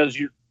 because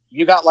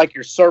you got like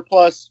your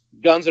surplus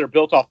guns that are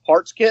built off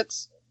parts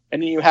kits,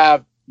 and then you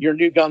have your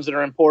new guns that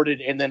are imported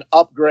and then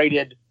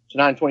upgraded to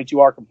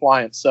 922R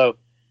compliance. So,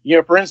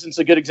 for instance,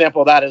 a good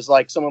example of that is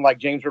like someone like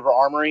James River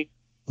Armory.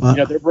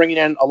 They're bringing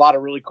in a lot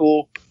of really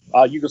cool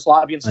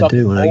Yugoslavian stuff. I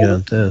do when I get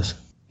at this.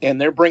 And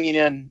they're bringing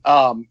in,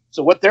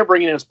 so what they're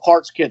bringing in is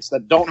parts kits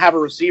that don't have a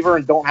receiver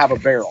and don't have a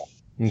barrel.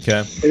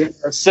 Okay. They're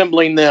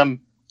assembling them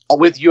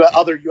with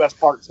other U.S.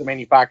 parts to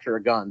manufacture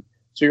a gun.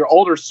 So your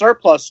older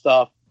surplus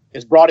stuff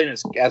is brought in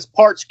as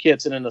parts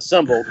kits and then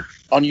assembled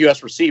on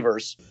U.S.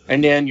 receivers.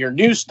 And then your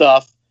new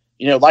stuff,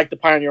 like the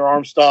Pioneer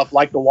Arms stuff,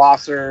 like the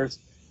Wassers,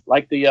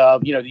 like the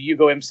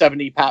Yugo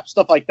M70 PAP,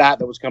 stuff like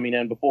that was coming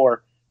in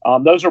before.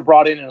 Those are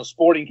brought in a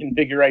sporting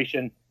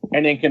configuration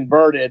and then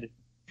converted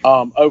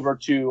over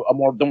to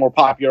the more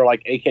popular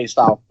like AK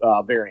style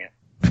variant.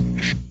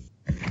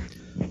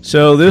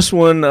 So this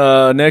one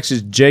next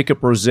is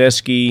Jacob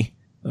Rozeski,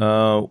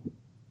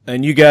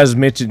 and you guys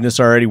mentioned this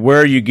already.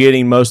 Where are you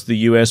getting most of the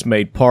U.S.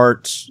 made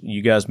parts?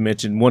 You guys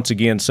mentioned once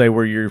again. Say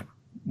where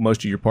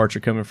most of your parts are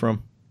coming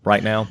from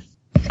right now.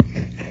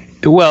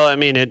 Well, I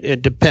mean,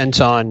 it depends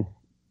on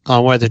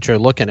whether you're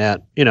looking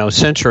at.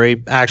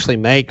 Century actually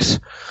makes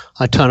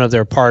a ton of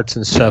their parts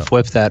and stuff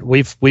with that.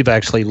 We've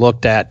actually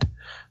looked at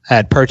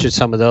purchased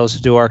some of those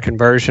to do our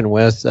conversion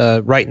with.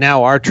 Right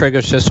now, our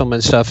trigger system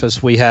and stuff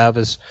we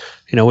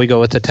go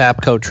with the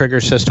Tapco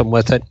trigger system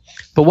with it.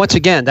 But once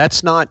again,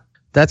 that's not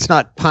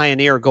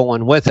Pioneer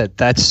going with it.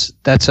 That's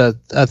a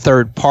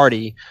third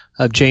party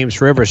of James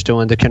Rivers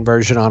doing the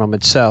conversion on them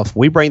itself.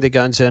 We bring the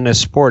guns in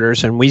as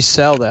sporters and we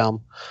sell them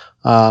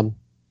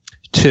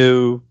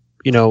to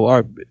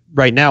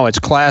right now it's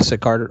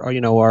Classic,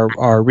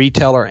 our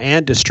retailer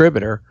and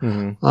distributor.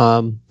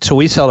 Mm-hmm. So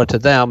we sell it to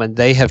them, and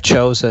they have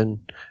chosen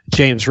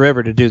James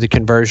River to do the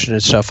conversion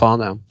and stuff on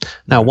them.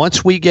 Now,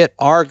 once we get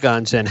our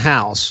guns in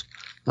house,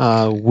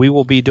 we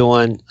will be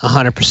doing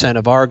 100%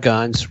 of our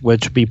guns,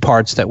 which would be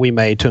parts that we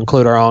made to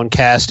include our own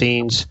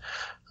castings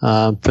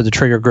for the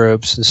trigger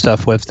groups and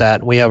stuff with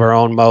that. We have our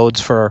own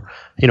modes for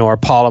our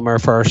polymer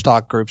for our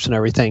stock groups and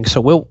everything. So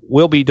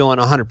we'll be doing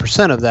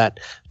 100% of that,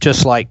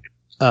 just like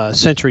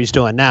Century's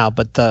doing now,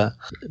 but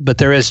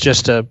there is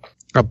just a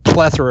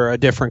plethora of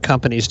different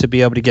companies to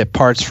be able to get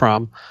parts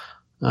from.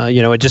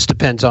 It just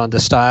depends on the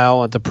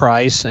style, the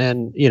price,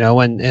 and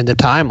and the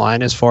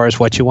timeline as far as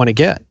what you want to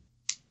get.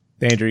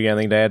 Andrew, you got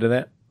anything to add to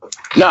that?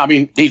 No, I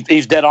mean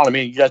he's dead on. I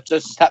mean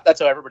that's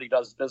how everybody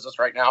does business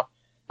right now.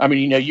 I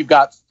mean, you've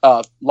got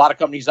a lot of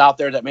companies out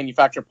there that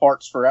manufacture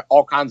parts for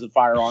all kinds of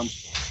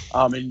firearms,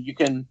 and you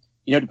can,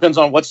 depends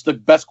on what's the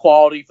best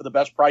quality for the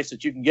best price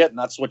that you can get, and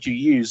that's what you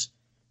use.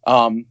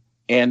 And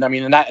I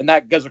mean, and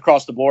that goes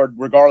across the board,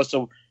 regardless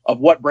of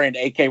what brand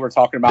AK we're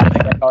talking about. I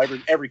think that's how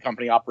every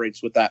company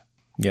operates with that.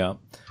 Yeah.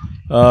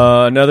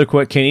 Another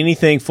quick: can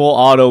anything full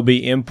auto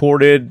be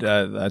imported?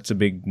 That's a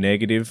big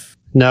negative.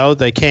 No,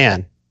 they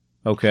can.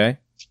 Okay,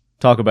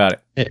 talk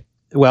about it.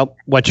 Well,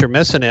 what you're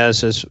missing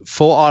is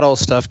full auto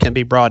stuff can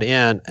be brought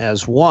in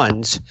as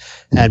ones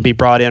and be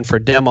brought in for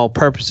demo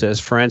purposes.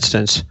 For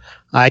instance,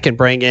 I can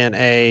bring in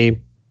a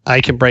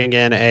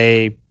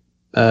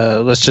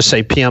let's just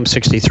say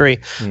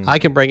PM63. I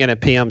can bring in a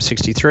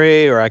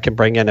PM63 or I can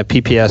bring in a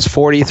PPS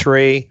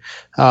 43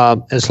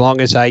 as long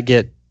as I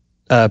get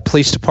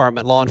police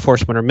department, law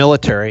enforcement, or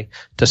military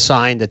to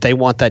sign that they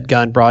want that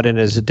gun brought in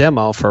as a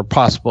demo for a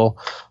possible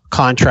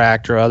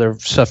contract or other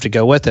stuff to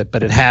go with it.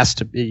 But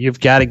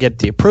you've got to get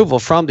the approval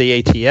from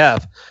the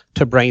ATF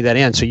to bring that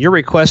in. So you're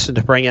requested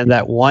to bring in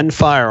that one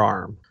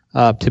firearm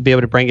to be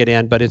able to bring it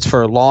in, but it's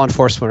for law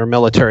enforcement or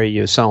military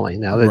use only.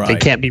 Now they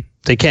can't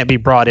be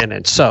brought in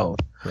and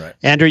sold. Right.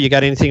 Andrew, you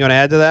got anything you want to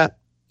add to that?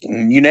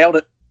 You nailed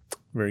it.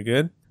 Very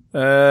good.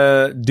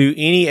 Do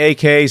any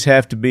AKs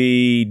have to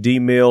be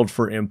demilled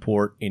for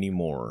import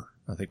anymore?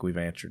 I think we've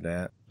answered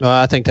that.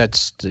 I think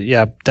that's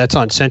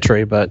on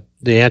Century, but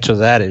the answer to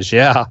that is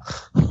yeah.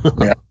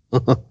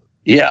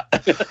 Yeah.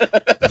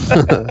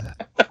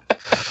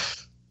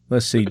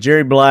 Let's see.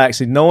 Jerry Black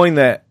said, knowing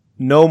that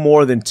no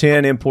more than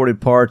 10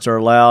 imported parts are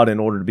allowed in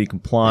order to be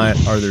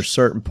compliant, are there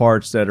certain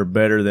parts that are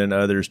better than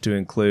others to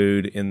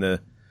include in the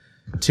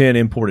 10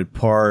 imported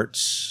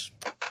parts?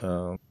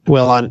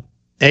 Well, on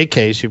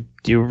AKs,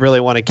 you really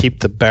want to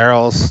keep the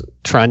barrels,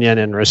 trunnion,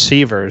 and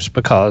receivers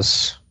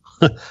because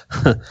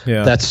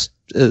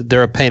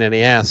they're a pain in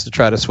the ass to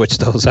try to switch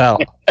those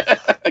out.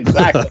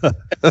 Exactly.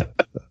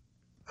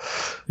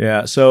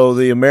 Yeah, so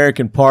the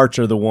American parts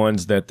are the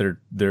ones that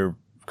they're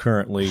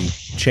currently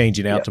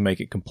changing out to make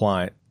it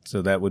compliant.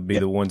 So that would be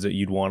the ones that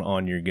you'd want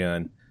on your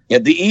gun. Yeah,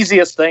 the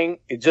easiest thing,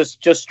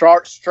 just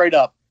start straight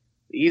up.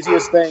 The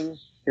easiest thing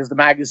is the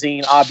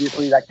magazine.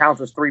 Obviously, that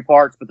counts as 3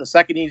 parts. But the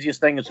second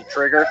easiest thing is the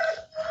trigger.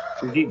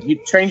 You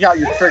change out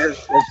your trigger.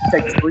 It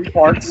takes 3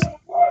 parts.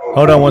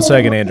 Hold on one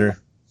second, Andrew.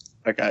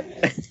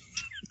 Okay.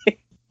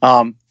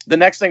 The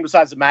next thing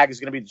besides the mag is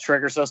going to be the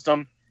trigger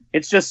system.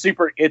 It's just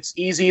it's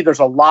easy. There's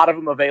a lot of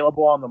them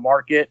available on the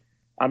market.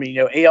 I mean,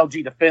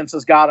 ALG Defense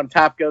has got them.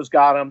 TAPCO's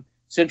got them.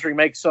 Century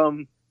makes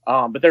them.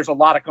 But there's a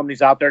lot of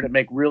companies out there that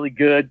make really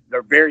good.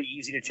 They're very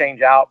easy to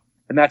change out.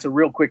 And that's a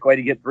real quick way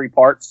to get 3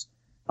 parts.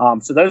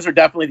 So those are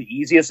definitely the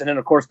easiest. And then,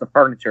 of course, the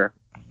furniture.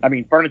 I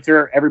mean,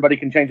 furniture, everybody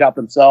can change out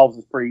themselves.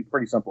 It's pretty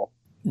simple.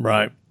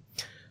 Right.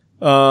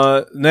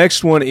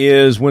 Next one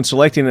is when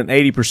selecting an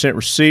 80%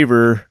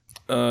 receiver,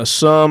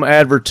 some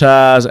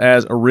advertise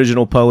as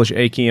original Polish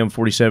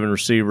AKM-47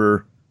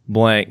 receiver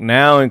blank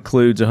now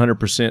includes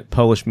 100%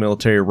 Polish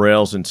military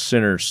rails and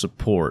center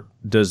support.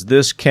 Does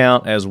this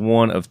count as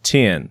one of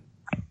 10?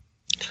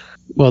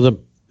 Well,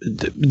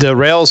 the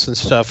rails and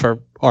stuff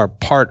are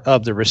part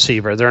of the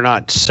receiver. They're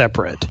not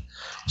separate.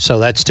 So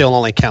that still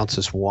only counts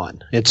as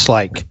one. It's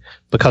like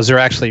because they're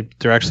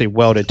actually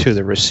welded to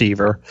the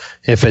receiver.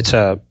 If it's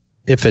a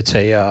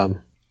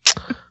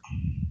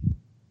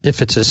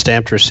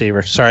stamped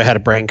receiver. Sorry, I had a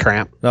brain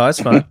cramp. No,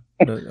 that's fine.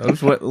 I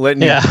was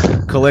letting you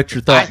collect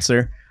your thoughts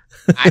there.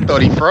 I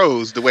thought he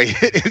froze the way.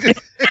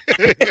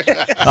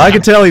 I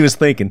could tell he was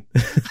thinking.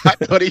 I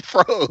thought he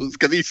froze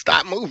because he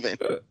stopped moving.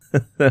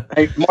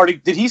 Hey, Marty,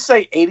 did he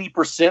say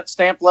 80%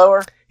 stamp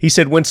lower? He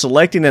said when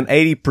selecting an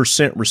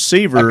 80%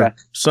 receiver,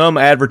 some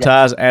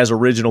advertise as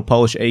original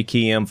Polish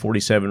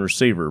AKM-47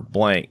 receiver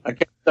blank.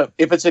 Okay, so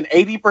if it's an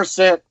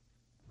 80%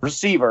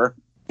 receiver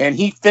and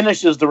he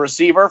finishes the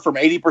receiver from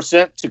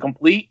 80% to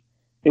complete,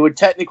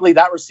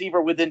 that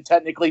receiver would then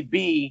technically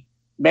be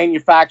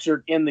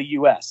manufactured in the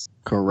U.S.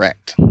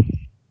 Correct.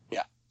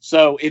 Yeah.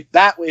 So if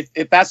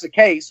that's the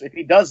case, if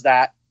he does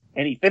that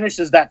and he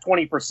finishes that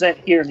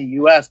 20% here in the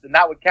U.S., then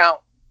that would count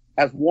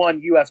as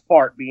one U.S.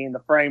 part, being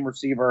the frame,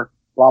 receiver,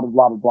 blah, blah,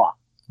 blah, blah, blah.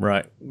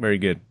 Right. Very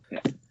good. Yeah.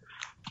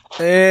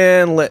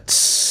 And let's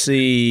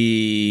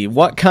see.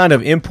 What kind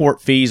of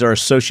import fees are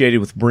associated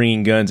with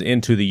bringing guns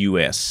into the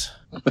U.S.?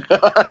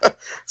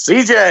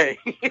 CJ.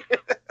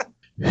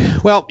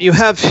 Well, you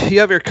have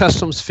your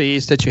customs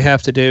fees that you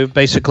have to do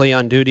basically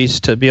on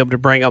duties to be able to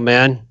bring them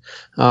in.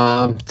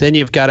 Then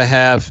you've got to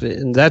have,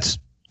 and that's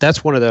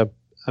one of the.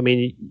 I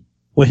mean,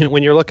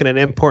 when you're looking at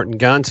importing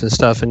guns and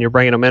stuff, and you're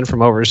bringing them in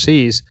from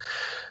overseas,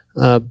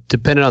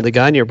 depending on the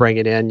gun you're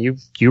bringing in,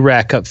 you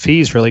rack up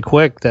fees really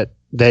quick that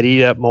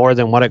eat up more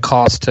than what it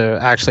costs to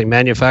actually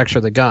manufacture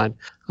the gun.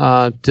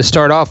 to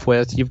start off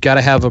with, you've got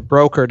to have a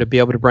broker to be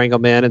able to bring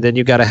them in, and then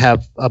you've got to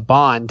have a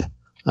bond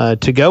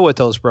to go with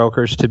those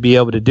brokers to be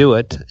able to do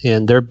it.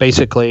 And they're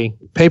basically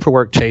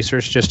paperwork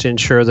chasers just to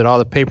ensure that all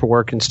the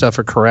paperwork and stuff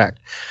are correct.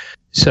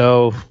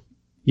 So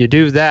you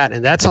do that,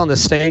 and that's on the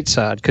state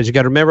side, because you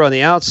got to remember on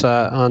the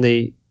outside,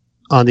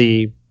 on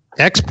the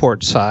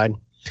export side,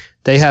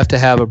 they have to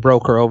have a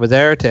broker over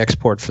there to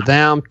export for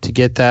them, to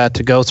get that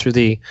to go through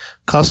the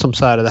custom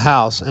side of the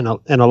house. And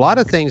a lot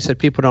of things that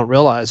people don't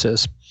realize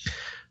is,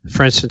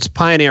 for instance,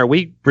 Pioneer,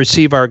 we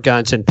receive our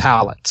guns in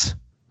pallets.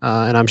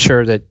 And I'm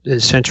sure that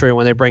Century,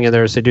 when they bring in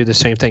theirs, they do the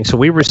same thing. So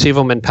we receive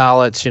them in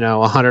pallets,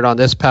 100 on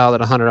this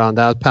pallet, 100 on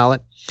that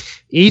pallet.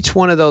 Each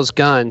one of those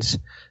guns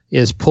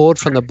is pulled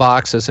from the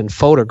boxes and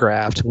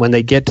photographed when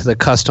they get to the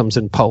customs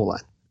in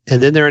Poland.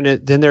 And then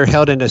they're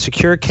held in a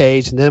secure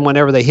cage. And then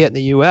whenever they hit in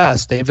the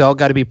U.S., they've all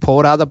got to be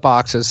pulled out of the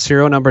boxes,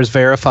 serial numbers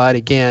verified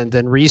again,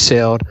 then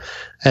resealed,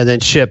 and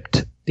then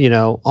shipped,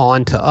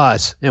 on to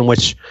us, in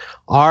which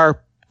our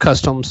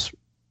customs,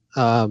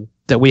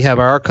 that we have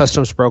our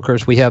customs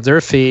brokers, we have their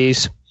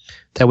fees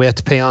that we have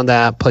to pay on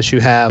that. Plus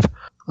you have,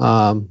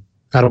 I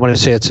don't want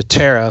to say it's a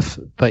tariff,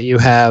 but you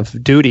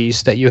have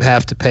duties that you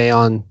have to pay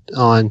on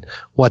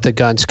what the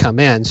guns come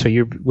in. So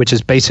which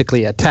is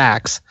basically a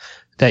tax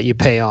that you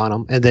pay on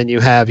them. And then you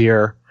have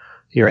your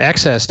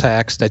excess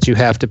tax that you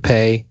have to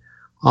pay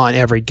on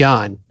every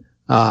gun.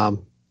 And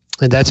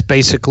that's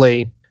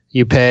basically,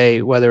 you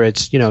pay, whether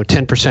it's,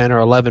 10% or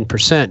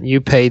 11%,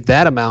 you pay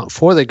that amount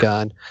for the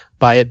gun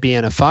by it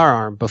being a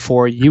firearm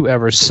before you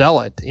ever sell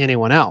it to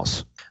anyone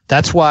else.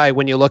 That's why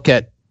when you look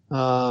at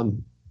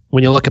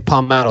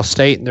Palmetto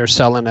State and they're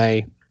selling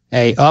a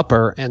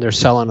upper and they're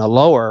selling a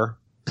lower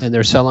and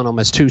they're selling them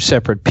as two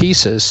separate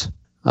pieces,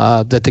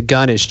 that the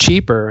gun is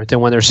cheaper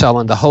than when they're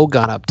selling the whole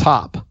gun up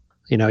top.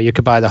 You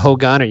could buy the whole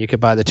gun or you could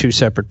buy the two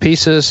separate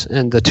pieces,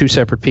 and the two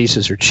separate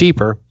pieces are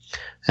cheaper.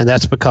 And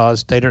that's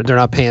because they're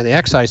not paying the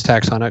excise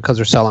tax on it because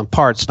they're selling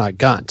parts, not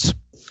guns.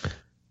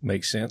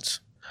 Makes sense.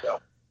 Yeah.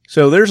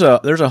 So there's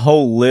a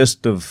whole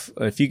list of,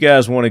 if you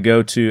guys want to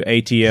go to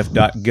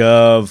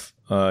atf.gov,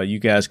 you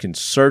guys can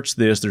search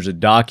this. There's a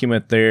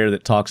document there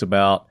that talks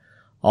about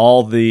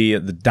all the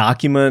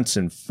documents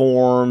and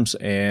forms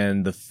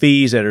and the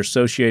fees that are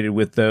associated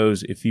with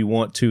those if you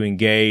want to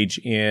engage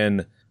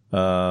in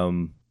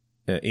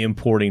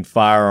importing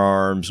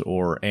firearms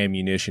or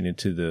ammunition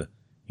into the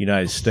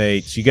United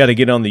States. You got to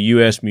get on the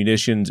U.S.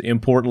 munitions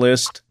import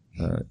list,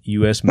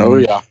 U.S.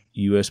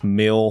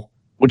 mill,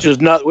 which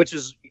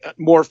is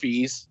more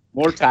fees,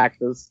 more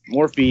taxes,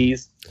 more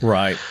fees.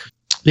 Right.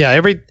 Yeah.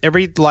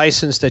 Every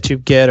license that you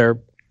get, or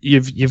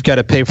you've got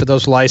to pay for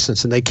those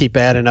licenses, and they keep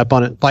adding up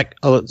on it. Like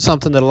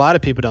something that a lot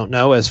of people don't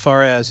know, as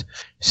far as,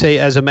 say,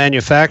 as a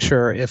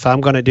manufacturer, if I'm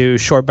going to do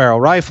short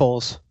barrel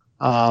rifles,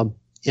 and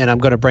I'm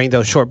going to bring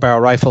those short barrel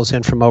rifles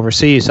in from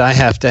overseas, I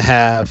have to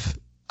have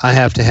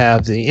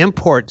the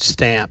import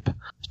stamp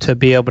to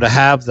be able to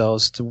have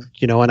those,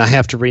 and I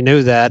have to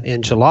renew that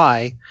in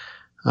July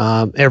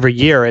every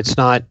year. It's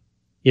not,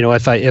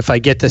 if I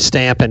get the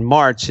stamp in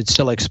March, it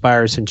still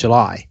expires in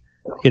July,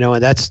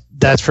 and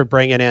that's for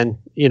bringing in,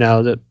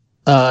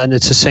 and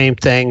it's the same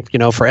thing,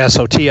 for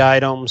SOT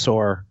items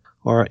or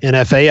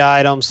NFA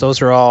items.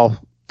 Those are all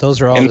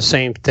the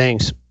same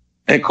things.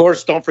 And of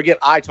course, don't forget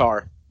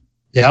ITAR.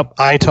 Yep,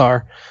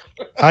 ITAR.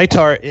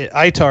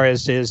 ITAR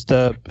is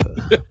the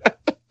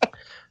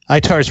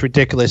ITAR is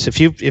ridiculous. If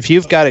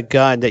you've got a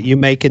gun that you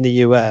make in the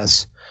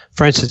U.S.,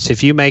 for instance,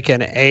 if you make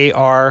an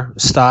AR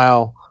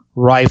style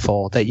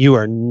rifle that you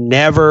are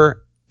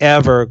never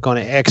ever going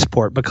to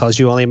export because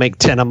you only make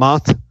 10 a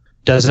month,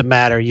 doesn't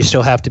matter. You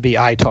still have to be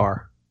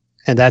ITAR,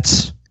 and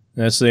that's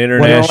the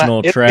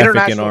International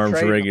Traffic in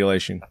Arms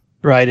Regulation.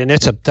 Right, and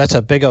that's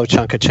a big old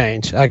chunk of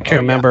change. I can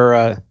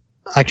remember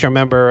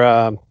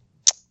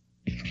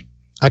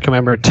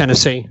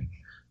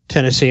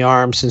Tennessee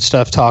Arms and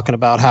stuff talking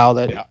about how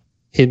that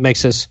he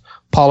makes this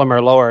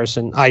polymer lowers,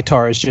 and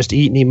ITAR is just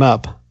eating him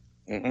up.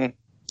 Mm-hmm.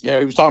 Yeah,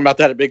 he was talking about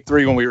that at Big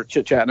 3 when we were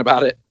chit-chatting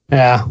about it.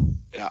 Yeah.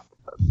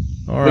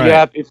 All right.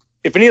 Yeah,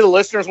 if any of the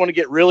listeners want to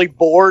get really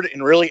bored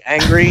and really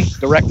angry,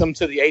 direct them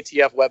to the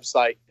ATF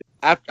website.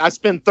 I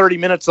spend 30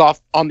 minutes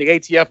off on the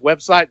ATF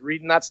website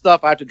reading that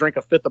stuff. I have to drink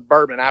a fifth of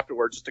bourbon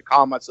afterwards just to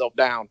calm myself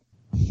down.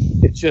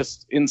 It's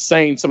just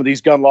insane, some of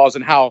these gun laws,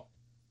 and how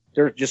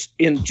they're just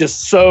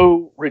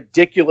so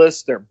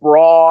ridiculous. They're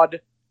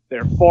broad.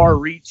 They're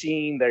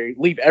far-reaching. They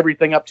leave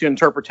everything up to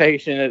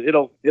interpretation.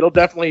 It'll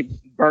definitely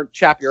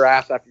chap your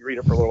ass after you read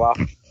it for a little while.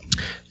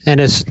 And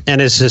as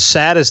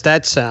sad as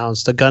that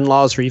sounds, the gun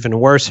laws are even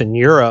worse in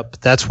Europe.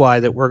 That's why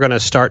that we're going to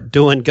start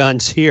doing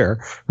guns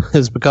here,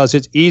 is because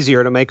it's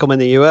easier to make them in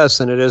the U.S.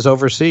 than it is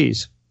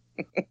overseas.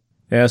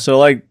 Yeah, so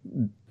like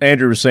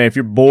Andrew was saying, if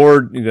you're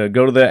bored,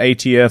 go to the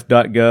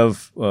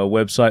atf.gov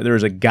website.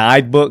 There's a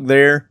guidebook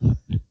there.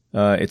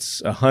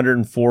 It's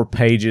 104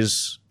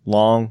 pages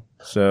long.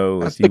 So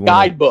that's the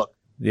guidebook.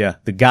 Yeah,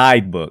 the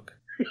guidebook.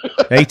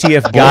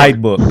 ATF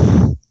guidebook.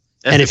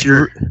 And if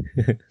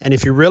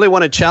you really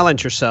want to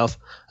challenge yourself,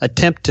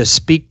 attempt to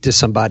speak to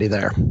somebody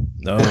there.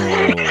 No.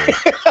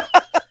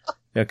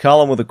 Yeah, call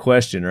them with a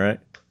question, right?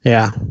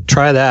 Yeah,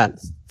 try that.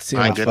 See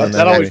My how much goodness. fun That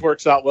that'd always be.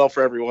 works out well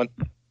for everyone.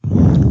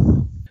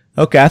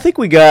 Okay, I think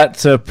we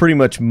got pretty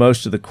much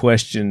most of the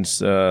questions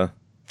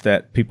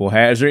that people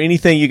have. Is there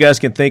anything you guys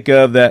can think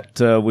of that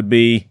would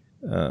be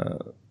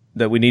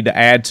that we need to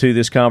add to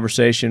this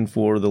conversation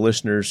for the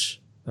listeners'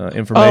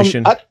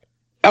 information?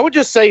 I would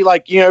just say,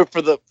 like,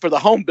 for the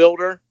home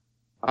builder,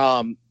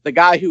 the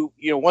guy who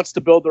wants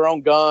to build their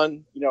own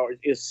gun,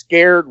 is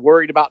scared,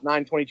 worried about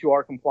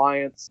 922R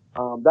compliance,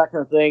 that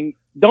kind of thing.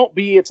 Don't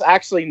be. It's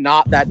actually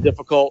not that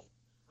difficult.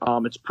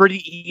 It's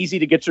pretty easy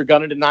to get your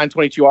gun into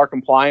 922R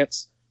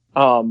compliance.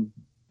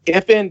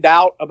 If in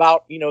doubt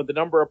about the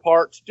number of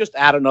parts, just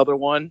add another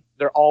one.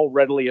 They're all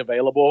readily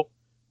available.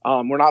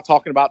 We're not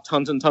talking about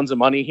tons and tons of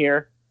money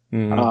here.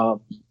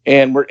 Mhm.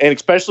 And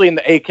especially in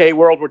the AK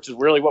world, which is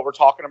really what we're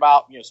talking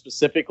about,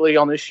 specifically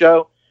on this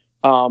show.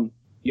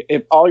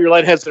 If all your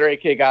lead heads that are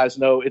AK guys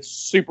know, it's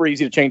super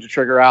easy to change the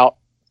trigger out.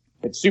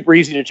 It's super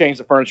easy to change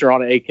the furniture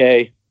on an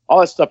AK. All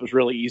that stuff is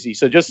really easy.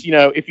 So just,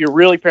 if you're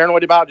really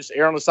paranoid about it, just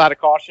err on the side of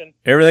caution.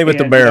 Everything but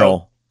the And,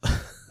 barrel.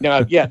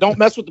 Don't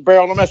mess with the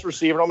barrel, don't mess with the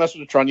receiver, don't mess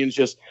with the trunnions.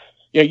 Just,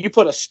 you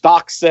put a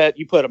stock set,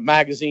 you put a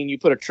magazine, you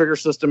put a trigger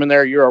system in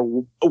there, you're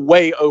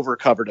way over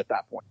covered at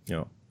that point.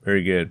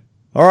 Very good.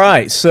 All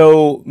right,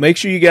 so make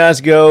sure you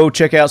guys go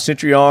check out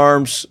Century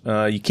Arms.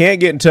 You can't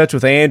get in touch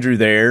with Andrew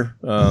there,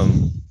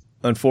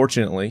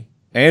 unfortunately.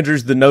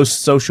 Andrew's the no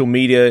social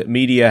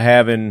media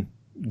having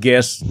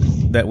guest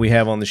that we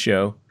have on the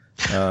show.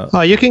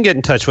 You can get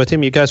in touch with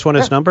him. You guys want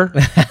his number?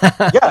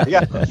 Yeah.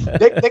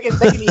 They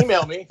can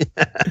email me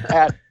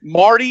at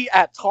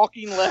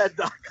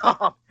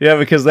marty@talkingled.com. Yeah,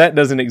 because that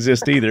doesn't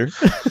exist either.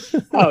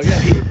 Oh,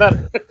 yeah, even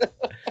better.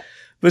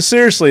 But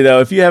seriously, though,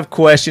 if you have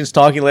questions,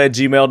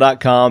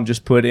 talkingled@gmail.com,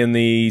 just put in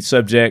the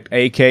subject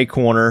AK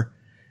Corner,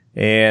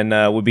 and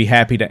we'll be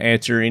happy to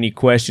answer any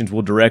questions.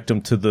 We'll direct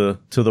them to the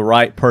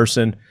right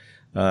person.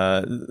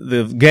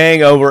 The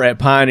gang over at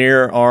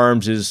Pioneer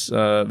Arms is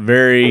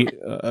very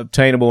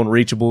obtainable and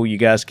reachable. You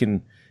guys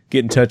can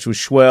get in touch with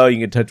Schwell. You can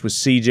get in touch with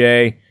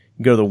CJ. You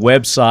can go to the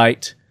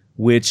website,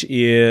 which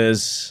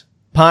is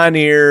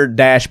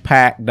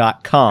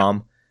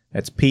pioneer-pac.com.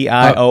 That's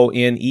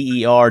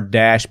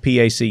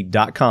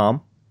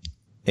pioneer-pac.com.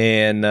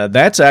 And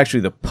that's actually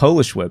the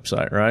Polish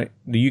website, right?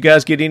 Do you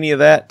guys get any of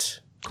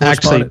that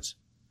correspondence?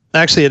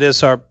 Actually, it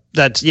is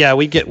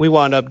we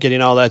wound up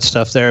getting all that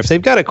stuff there. If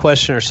they've got a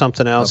question or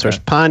something else, there's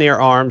Pioneer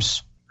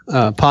Arms,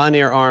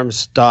 Pioneer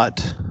Arms dot.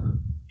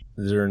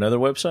 Is there another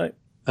website?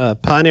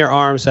 Pioneer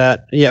Arms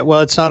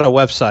it's not a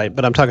website,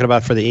 but I'm talking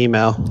about for the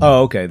email.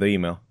 Oh, okay, the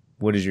email.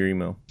 What is your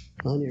email?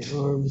 Pioneer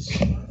Arms.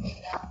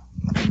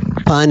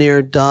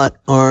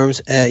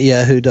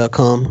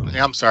 Pioneer.arms@yahoo.com.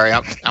 I'm sorry.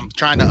 I'm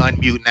trying to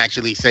unmute and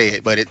actually say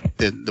it, but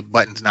the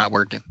button's not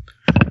working.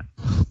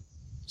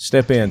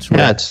 Step in. Swell.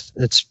 Yeah,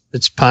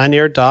 it's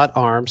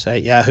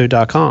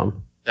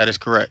pioneer.arms@yahoo.com. That is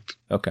correct.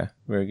 Okay,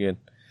 very good.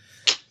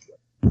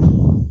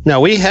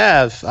 Now I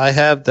have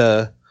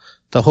the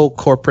whole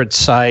corporate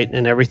site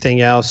and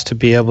everything else to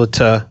be able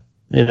to,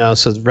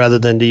 so rather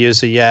than to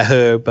use the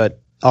Yahoo, but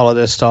all of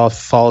this stuff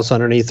falls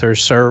underneath their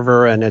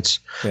server, and it's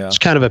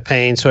kind of a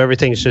pain. So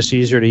everything's just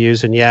easier to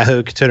use in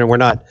Yahoo, considering we're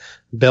not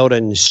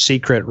building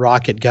secret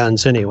rocket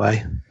guns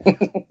anyway.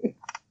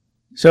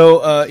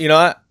 So,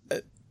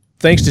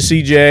 thanks to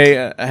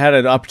CJ, I had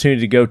an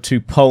opportunity to go to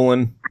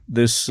Poland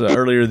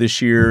earlier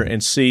this year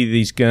and see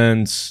these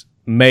guns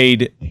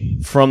made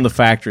from the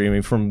factory. I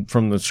mean,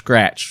 from the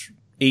scratch.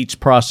 Each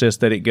process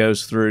that it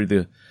goes through,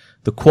 the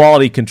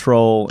quality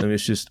control, and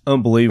it's just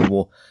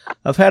unbelievable.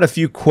 I've had a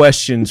few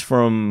questions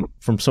from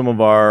some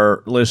of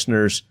our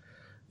listeners,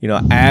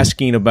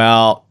 asking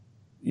about,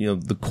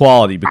 the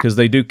quality, because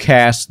they do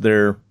cast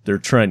their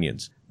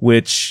trunnions,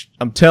 which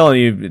I'm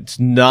telling you, it's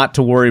not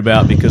to worry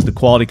about, because the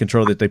quality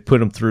control that they put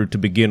them through to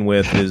begin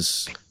with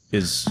is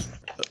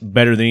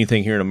better than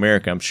anything here in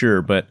America, I'm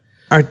sure. But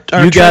our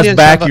you guys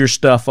back your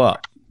stuff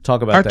up.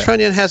 Talk about our that. Our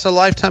trunnion has a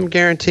lifetime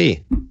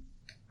guarantee.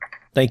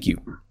 Thank you.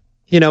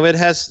 It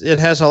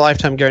has a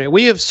lifetime guarantee.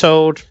 We have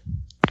sold,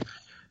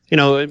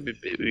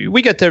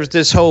 we get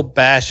this whole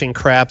bashing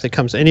crap that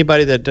comes.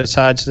 Anybody that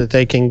decides that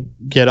they can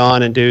get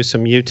on and do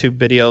some YouTube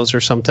videos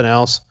or something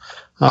else,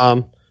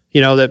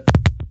 that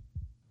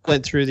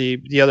went through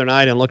the other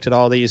night and looked at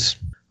all these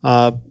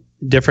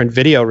different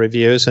video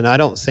reviews, and I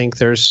don't think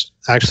there's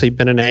actually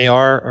been an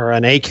AR or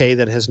an AK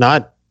that has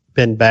not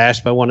been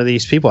bashed by one of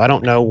these people. I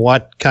don't know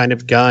what kind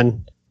of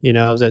gun,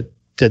 that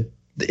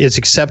is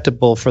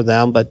acceptable for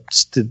them, but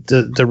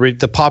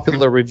the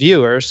popular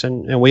reviewers,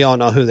 and we all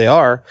know who they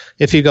are.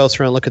 If you go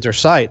through and look at their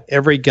site,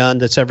 every gun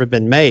that's ever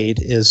been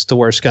made is the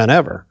worst gun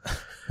ever.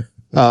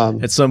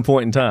 At some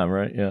point in time,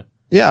 right? Yeah.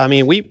 Yeah, I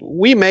mean,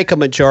 we make a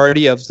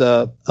majority of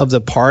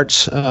the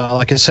parts.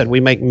 Like I said, we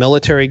make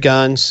military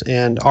guns,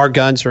 and our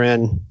guns are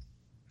in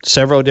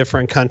several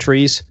different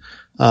countries,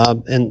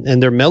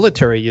 and their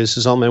military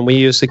uses them, and we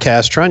use the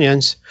cast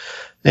trunnions.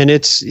 And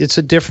it's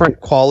a different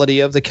quality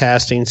of the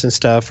castings and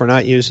stuff. We're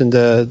not using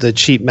the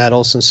cheap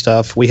metals and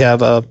stuff. We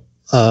have a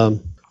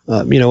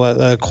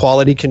a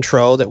quality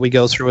control that we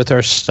go through with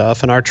our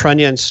stuff, and our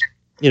trunnions,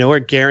 are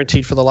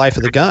guaranteed for the life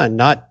of the gun,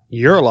 not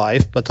your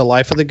life, but the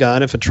life of the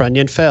gun. If a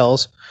trunnion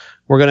fails,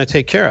 we're going to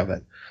take care of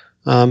it.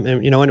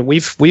 And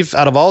we've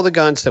out of all the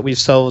guns that we've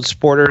sold,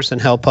 sporters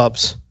and hell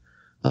pups,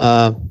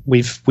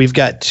 we've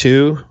got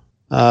two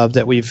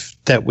that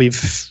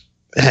we've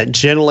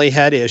generally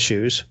had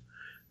issues.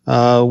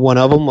 One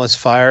of them was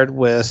fired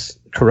with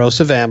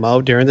corrosive ammo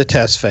during the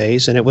test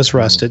phase, and it was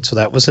rusted, so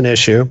that was an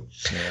issue.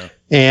 Yeah.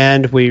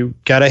 And we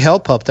got a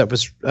hell pup that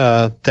was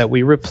that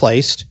we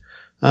replaced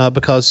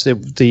because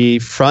the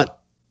front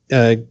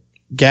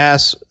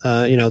gas,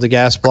 the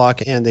gas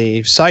block and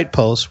the sight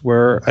posts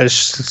were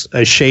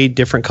a shade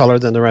different color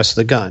than the rest of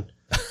the gun.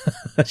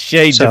 A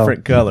shade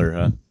different color,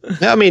 huh?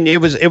 I mean,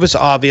 it was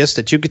obvious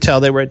that you could tell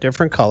they were a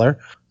different color.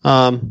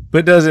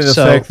 But does it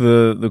affect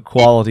the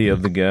quality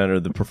of the gun or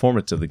the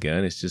performance of the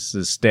gun? It's just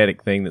a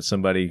static thing that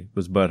somebody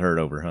was butthurt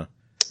over, huh?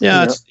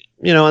 Yeah,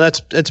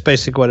 it's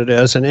basically what it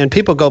is. And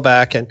people go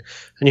back and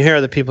you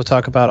hear the people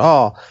talk about,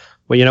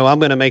 I'm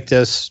going to make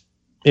this,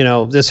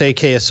 this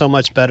AK is so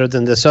much better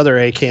than this other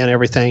AK and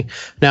everything.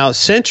 Now,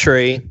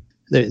 Century,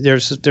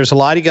 there's a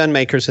lot of gun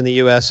makers in the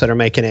U.S. that are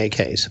making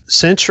AKs.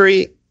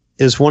 Century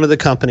is one of the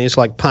companies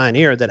like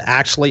Pioneer that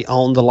actually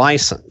own the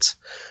license.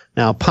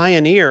 Now,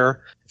 Pioneer,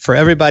 for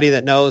everybody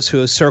that knows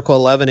who Circle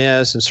 11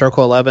 is, and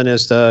Circle 11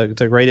 is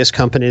the greatest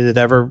company that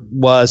ever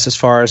was as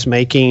far as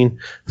making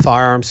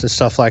firearms and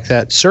stuff like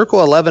that.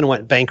 Circle 11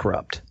 went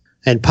bankrupt,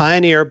 and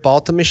Pioneer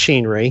bought the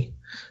machinery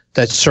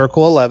that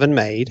Circle 11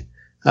 made.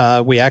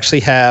 We actually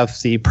have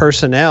the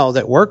personnel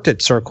that worked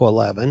at Circle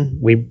 11.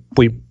 We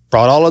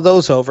brought all of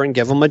those over and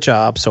give them a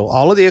job. So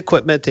all of the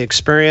equipment, the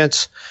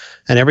experience,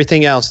 and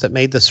everything else that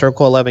made the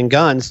Circle 11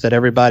 guns that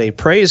everybody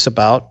praised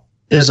about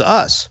is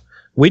us.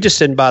 We just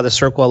didn't buy the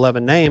Circle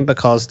 11 name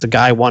because the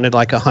guy wanted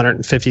like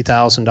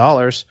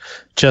 $150,000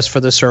 just for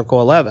the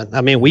Circle 11.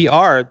 I mean, we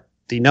are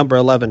the number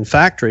 11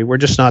 factory. We're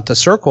just not the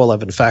Circle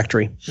 11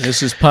 factory.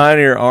 This is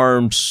Pioneer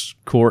Arms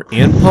Corp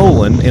in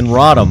Poland, in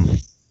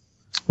Rodham.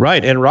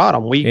 Right, in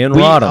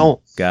Rodham.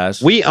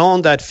 Guys. We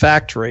own that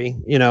factory,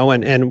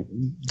 and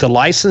the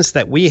license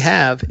that we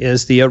have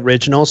is the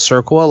original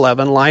Circle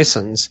 11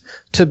 license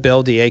to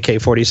build the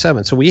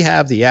AK-47. So we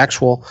have the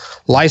actual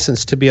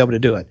license to be able to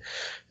do it.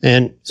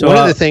 And so one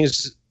of the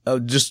things,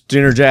 just to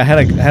interject,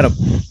 I had a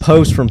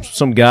post from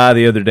some guy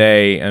the other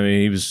day. I mean,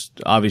 he was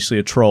obviously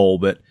a troll,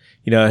 but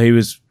he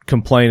was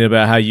complaining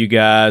about how you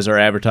guys are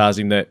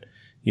advertising that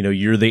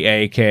you're the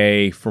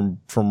AK from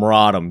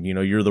Rodham.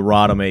 You're the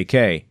Rodham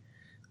AK.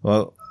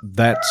 Well,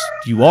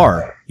 you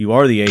are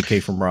the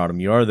AK from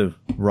Rodham. You are the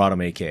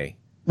Rodham AK.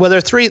 Well, there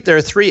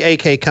are three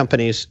AK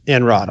companies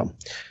in Rodham.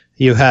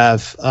 You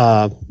have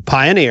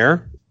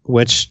Pioneer,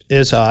 which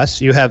is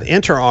us. You have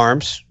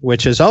Interarms,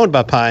 which is owned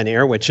by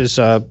Pioneer, which is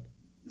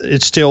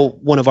it's still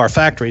one of our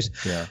factories.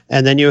 Yeah.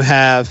 And then you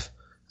have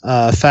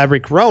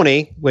Fabric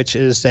Roni, which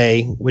is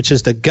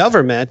the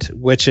government,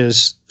 which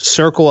is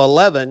Circle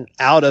 11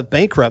 out of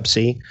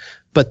bankruptcy,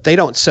 but they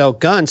don't sell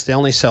guns. They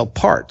only sell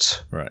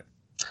parts. Right.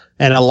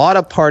 And a lot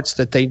of parts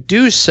that they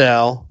do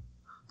sell,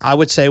 I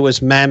would say,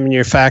 was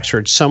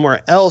manufactured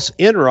somewhere else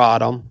in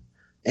Rodham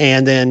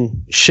and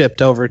then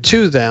shipped over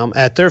to them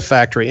at their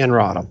factory in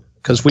Rodham.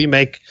 Because we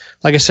make,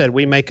 like I said,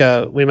 we make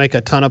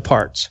a ton of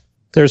parts.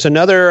 There's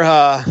another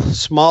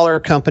smaller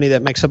company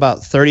that makes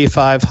about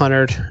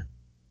 3,500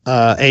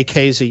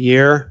 AKs a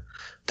year.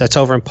 That's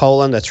over in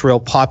Poland. That's real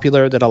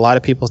popular. That a lot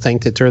of people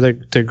think that they're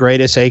the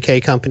greatest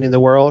AK company in the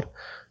world,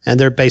 and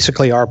they're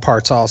basically our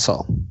parts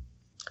also.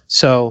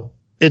 So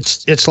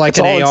it's like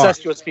an AR. It's all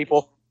incestuous,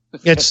 people.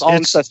 It's all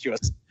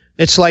incestuous.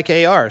 It's like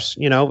ARs.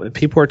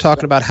 People are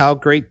talking about how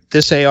great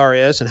this AR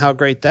is and how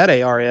great that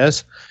AR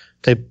is.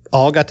 They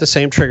all got the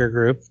same trigger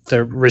group.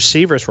 The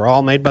receivers were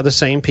all made by the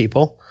same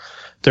people.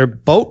 Their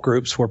bolt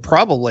groups were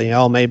probably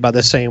all made by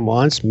the same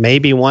ones.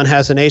 Maybe one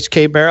has an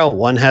HK barrel,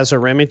 one has a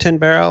Remington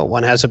barrel,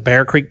 one has a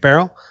Bear Creek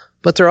barrel,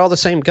 but they're all the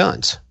same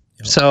guns.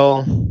 Yep.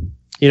 So,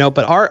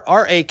 but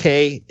our AK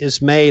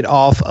is made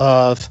off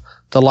of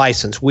the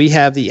license. We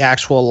have the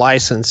actual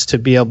license to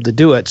be able to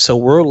do it. So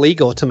we're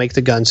legal to make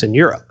the guns in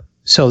Europe.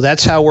 So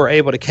that's how we're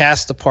able to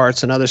cast the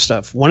parts and other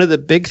stuff. One of the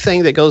big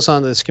thing that goes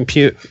on in this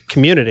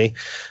community,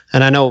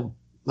 and I know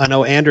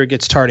Andrew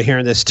gets tired of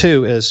hearing this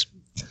too, is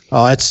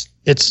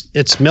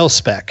it's mil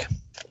spec,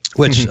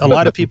 which a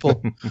lot of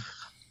people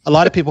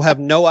have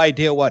no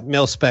idea what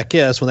mil spec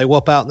is when they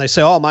whoop out and they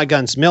say, "Oh, my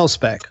gun's mil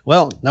spec."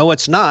 Well, no,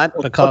 it's not,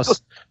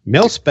 because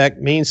mil spec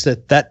means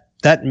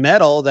that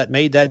metal that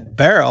made that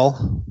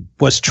barrel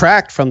was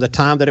tracked from the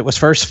time that it was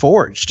first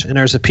forged, and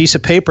there's a piece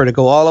of paper to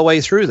go all the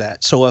way through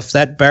that. So if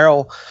that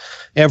barrel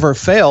ever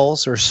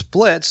fails or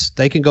splits,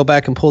 they can go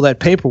back and pull that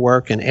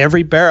paperwork, and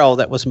every barrel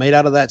that was made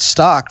out of that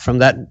stock from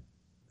that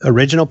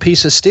original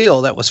piece of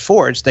steel that was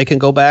forged, they can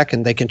go back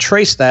and they can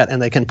trace that,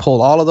 and they can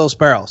pull all of those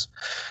barrels.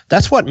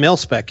 That's what mil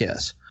spec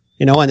is.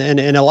 And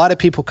a lot of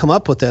people come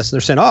up with this, and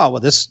they're saying, "Oh,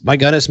 well, my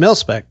gun is mil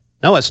spec."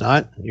 No, it's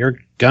not. Your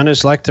gun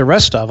is like the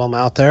rest of them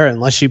out there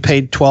unless you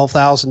paid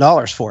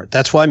 $12,000 for it.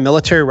 That's why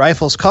military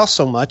rifles cost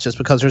so much, is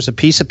because there's a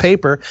piece of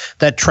paper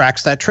that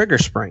tracks that trigger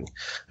spring.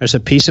 There's a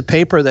piece of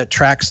paper that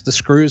tracks the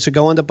screws that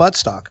go in the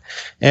buttstock.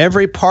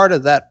 Every part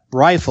of that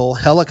rifle,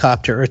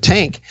 helicopter, or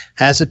tank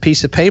has a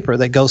piece of paper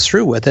that goes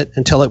through with it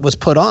until it was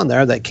put on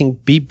there that can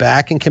be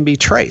back and can be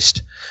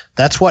traced.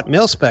 That's what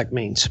mil-spec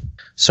means.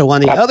 So on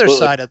the other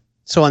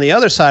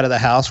side of the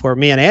house, where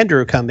me and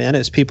Andrew come in,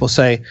 is people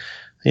say,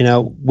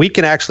 we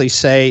can actually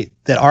say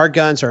that our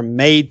guns are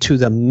made to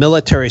the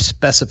military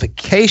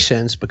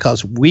specifications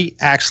because we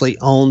actually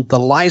own the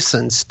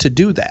license to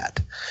do that.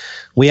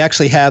 We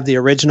actually have the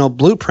original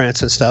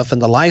blueprints and stuff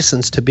and the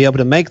license to be able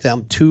to make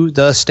them to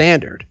the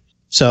standard.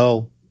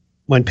 So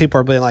when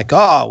people are being like,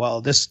 oh, well,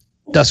 this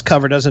dust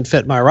cover doesn't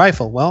fit my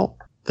rifle. Well,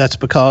 that's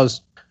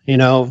because,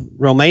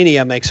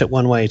 Romania makes it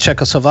one way.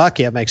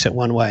 Czechoslovakia makes it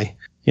one way.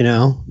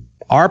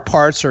 Our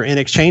parts are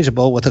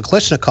inexchangeable with a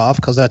Kalashnikov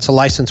because that's a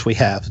license we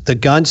have. The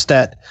guns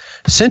that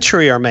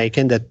Century are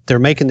making, that they're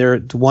making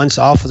the ones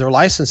off of their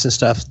license and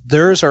stuff,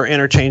 theirs are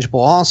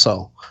interchangeable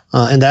also.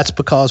 And that's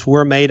because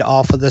we're made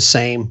off of the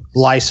same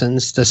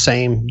license, the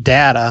same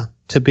data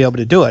to be able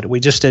to do it. We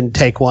just didn't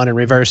take one and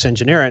reverse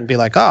engineer it and be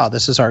like, oh,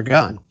 this is our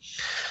gun.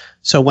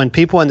 So when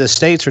people in the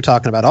States are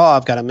talking about, oh,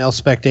 I've got a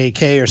mil-spec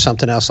AK or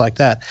something else like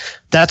that,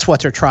 that's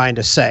what they're trying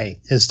to say,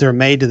 is they're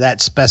made to that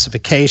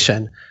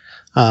specification.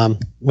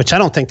 Which I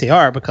don't think they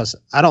are, because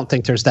I don't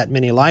think there's that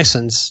many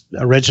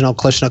original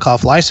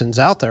Kalashnikov license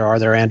out there. Are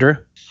there, Andrew?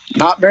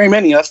 Not very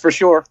many, that's for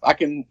sure. I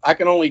can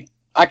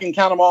count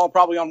them all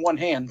probably on one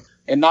hand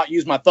and not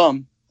use my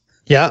thumb.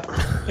 Yeah.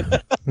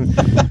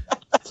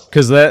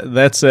 Because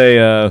that's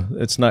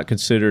it's not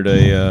considered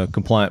a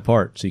compliant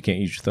part, so you can't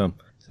use your thumb.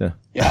 So.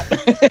 Yeah.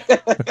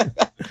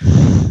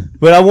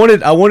 But I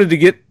wanted to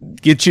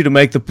get you to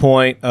make the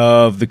point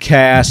of the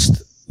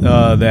cast.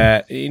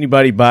 That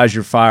anybody buys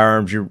your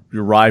firearms, your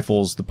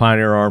rifles, the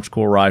Pioneer Arms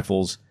Corps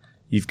rifles,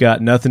 you've got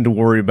nothing to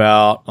worry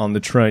about on the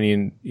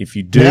trunnion. If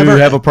you do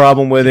have a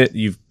problem with it,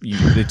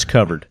 it's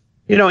covered.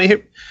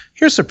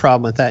 Here's the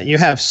problem with that. You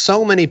have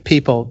so many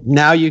people.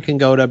 Now you can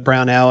go to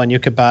Brownell and you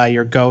could buy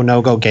your go,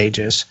 no-go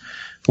gauges,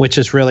 which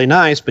is really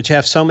nice, but you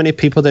have so many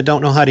people that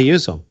don't know how to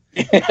use them.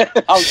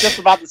 I was just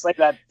about to say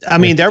that. I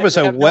mean, there was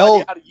no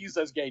idea how to use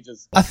those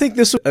gauges. I think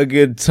this is a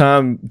good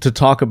time to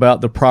talk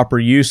about the proper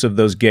use of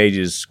those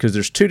gauges, because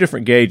there's two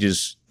different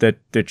gauges that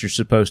you're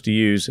supposed to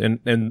use,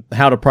 and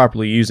how to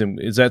properly use them.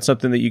 Is that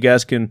something that you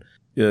guys can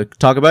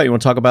talk about? You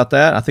want to talk about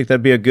that? I think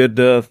that'd be a good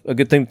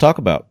thing to talk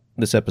about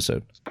this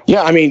episode.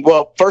 Yeah, I mean,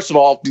 well, first of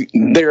all,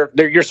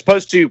 you're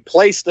supposed to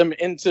place them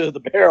into the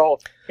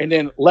barrel and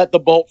then let the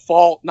bolt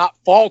not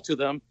fall to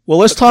them. Well,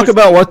 let's talk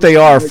about what they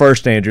are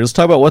first, Andrew. Let's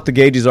talk about what the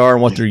gauges are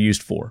and what they're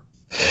used for.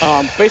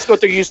 Basically,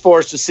 what they're used for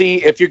is to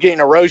see if you're getting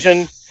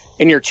erosion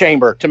in your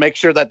chamber, to make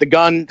sure that the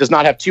gun does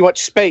not have too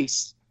much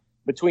space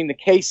between the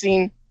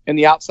casing and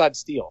the outside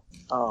steel,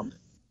 so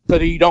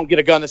that you don't get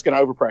a gun that's going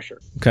to overpressure.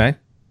 Okay.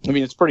 I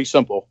mean, it's pretty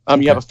simple.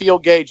 You have a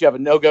field gauge, you have a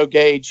no-go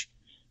gauge,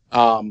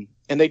 and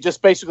they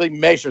just basically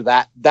measure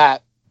that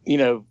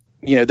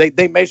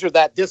they measure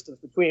that distance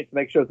between it to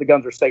make sure that the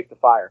guns are safe to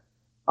fire.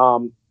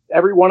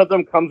 Every one of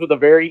them comes with a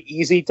very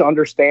easy to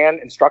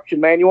understand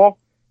instruction manual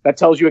that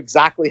tells you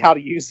exactly how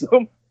to use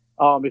them.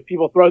 If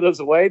people throw those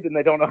away, then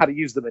they don't know how to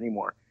use them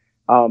anymore.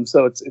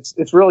 So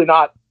it's really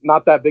not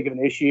that big of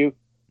an issue.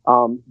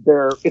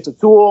 It's a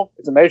tool,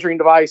 it's a measuring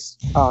device.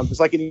 Just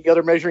like any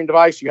other measuring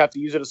device, you have to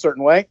use it a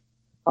certain way.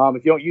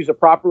 If you don't use it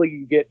properly,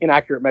 you get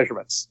inaccurate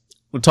measurements.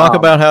 We'll talk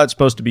about how it's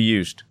supposed to be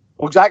used.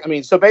 Well, exactly. I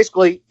mean, so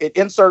basically it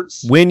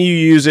inserts... When you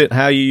use it,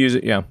 how you use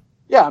it, yeah.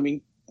 Yeah, I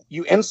mean,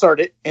 you insert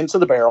it into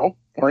the barrel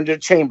or into a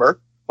chamber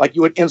like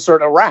you would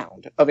insert a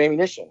round of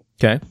ammunition.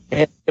 Okay.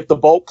 And if the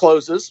bolt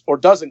closes or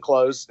doesn't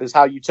close is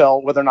how you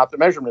tell whether or not the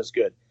measurement is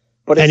good.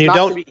 But it's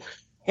not to be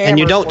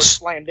hammered or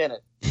slammed in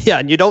it. Yeah,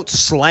 and you don't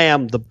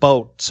slam the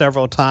bolt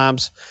several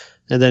times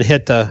and then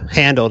hit the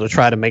handle to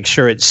try to make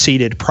sure it's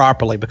seated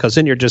properly, because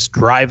then you're just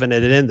driving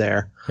it in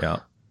there. Yeah.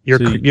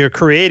 You're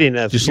creating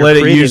a just let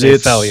it use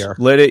its failure.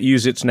 Let it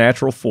use its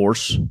natural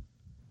force.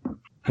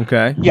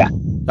 Okay. Yeah.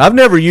 I've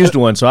never used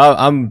one, so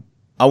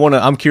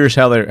I'm curious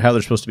how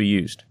they're supposed to be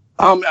used.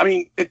 I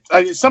mean,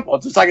 it's simple.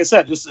 It's just like I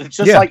said. It's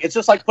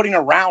just like putting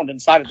a round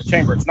inside of the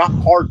chamber. It's not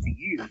hard to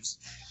use.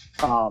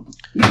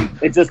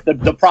 It's just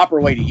the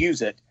proper way to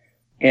use it.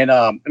 And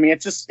I mean,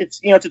 it's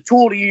a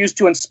tool to use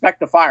to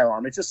inspect a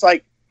firearm. It's just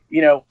like,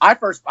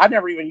 I've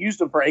never even used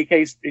them for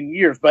AKs in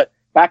years, but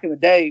back in the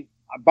day,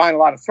 buying a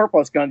lot of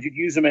surplus guns, you'd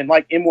use them in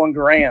like M1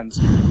 Garands,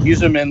 use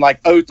them in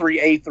like 03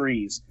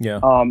 A3s,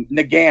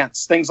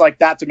 Nagants, things like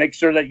that, to make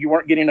sure that you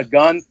weren't getting a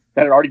gun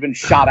that had already been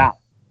shot out.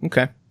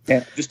 Okay.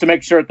 And just to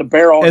make sure that the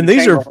barrel and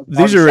these are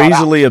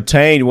easily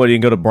obtained. You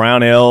can go to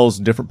Brownells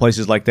and different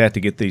places like that to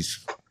get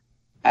these.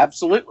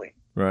 Absolutely.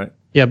 Right.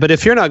 Yeah, but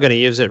if you're not going to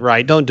use it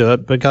right, don't do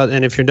it, because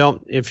if you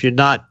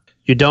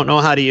don't know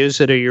how to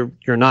use it, or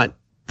you're not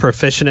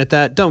proficient at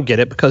that, don't get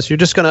it, because you're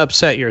just going to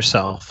upset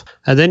yourself.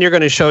 And then you're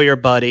going to show your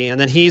buddy, and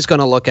then he's going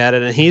to look at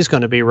it and he's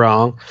going to be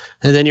wrong.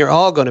 And then you're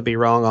all going to be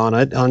wrong on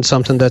it, on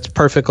something that's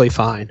perfectly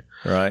fine.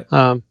 Right.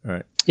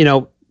 Right. You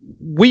know,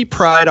 we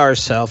pride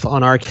ourselves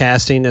on our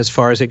casting as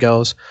far as it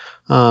goes.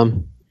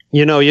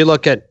 You know, you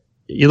look at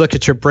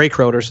your brake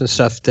rotors and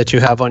stuff that you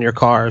have on your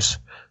cars,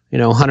 you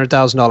know,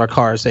 $100,000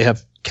 cars, they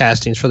have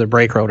castings for the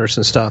brake rotors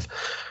and stuff.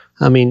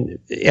 I mean,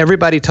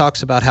 everybody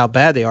talks about how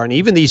bad they are. And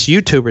even these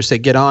YouTubers that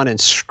get on and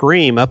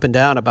scream up and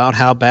down about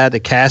how bad the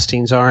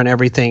castings are and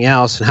everything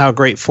else and how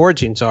great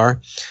forgings are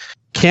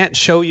can't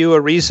show you a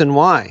reason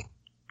why.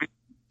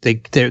 They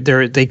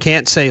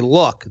can't say,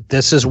 look,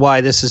 this is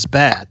why this is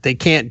bad. They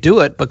can't do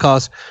it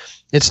because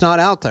it's not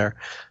out there.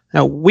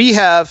 Now, we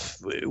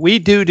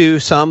do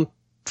some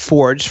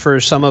forge for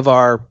some of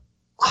our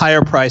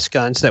higher price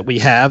guns that we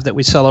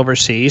sell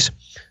overseas.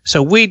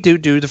 So we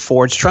do the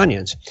forged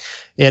trunnions.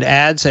 It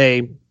adds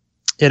a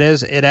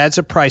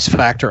price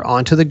factor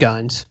onto the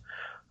guns.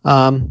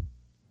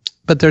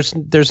 But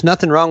there's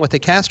nothing wrong with the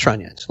cast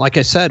trunnions. Like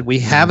I said, we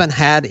haven't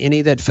had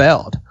any that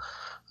failed.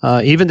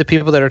 Even the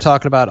people that are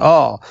talking about,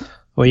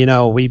 well, you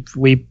know, we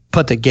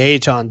put the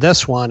gauge on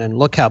this one and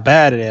look how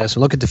bad it is,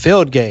 and look at the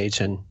field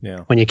gauge. And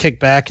when you kick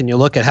back and you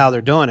look at how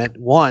they're doing it,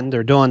 one,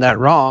 they're doing that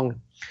wrong,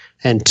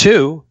 and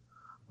two,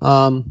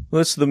 well,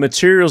 it's the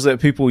materials that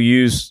people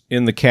use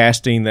in the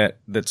casting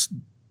that's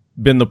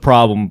been the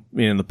problem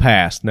in the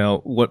past. Now,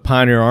 what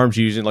Pioneer Arms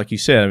using, like you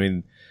said, I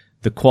mean,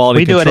 the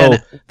quality control.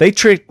 They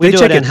check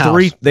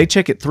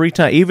it 3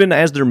 times, even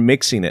as they're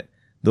mixing it.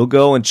 They'll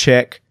go and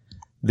check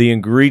the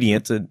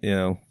ingredients, you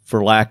know,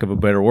 for lack of a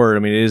better word. I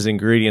mean, it is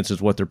ingredients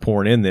is what they're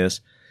pouring in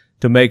this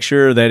to make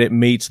sure that it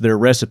meets their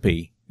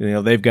recipe. You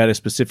know, they've got a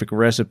specific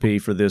recipe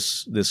for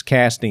this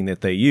casting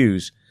that they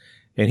use.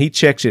 And he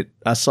checks it,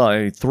 I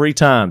saw 3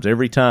 times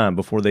every time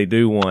before they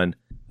do one,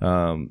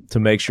 to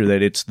make sure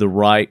that it's the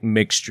right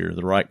mixture,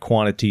 the right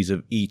quantities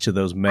of each of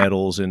those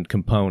metals and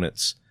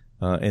components.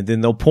 And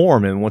then they'll pour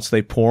them. And once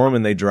they pour them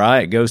and they dry,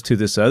 it goes to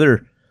this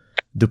other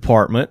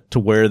department to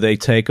where they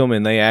take them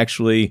and they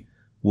actually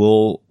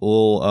will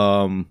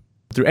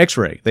through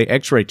X-ray. They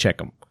X-ray check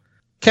them.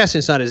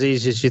 Casting's not as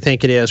easy as you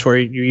think it is, where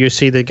you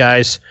see the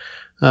guys,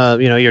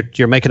 you know,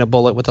 you're making a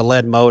bullet with a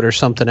lead mold or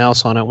something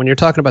else on it. When you're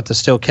talking about the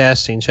steel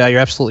castings, yeah,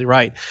 you're absolutely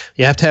right.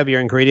 You have to have your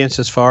ingredients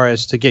as far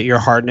as to get your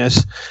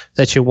hardness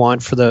that you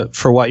want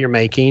for what you're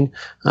making.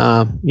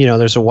 You know,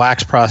 there's a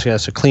wax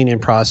process, a cleaning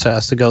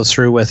process that goes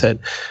through with it.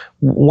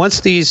 Once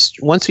these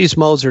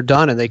molds are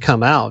done and they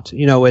come out,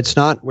 you know, it's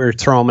not we're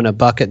throwing them in a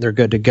bucket and they're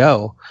good to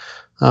go.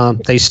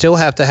 They still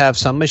have to have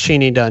some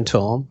machining done to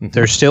them. Mm-hmm.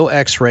 They're still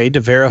X-rayed to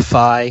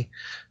verify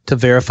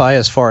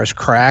as far as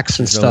cracks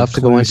and stuff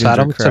to go inside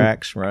them.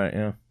 Cracks, right?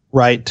 Yeah,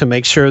 right, to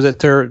make sure that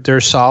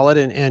they're solid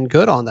and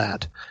good on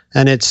that.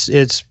 And it's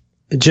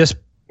just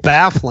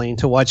baffling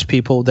to watch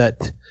people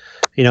that,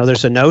 you know,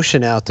 there's a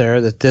notion out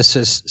there that this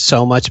is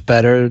so much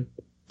better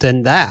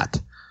than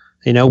that,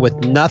 you know, with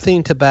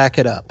nothing to back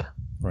it up.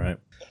 Right.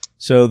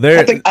 So there,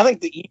 I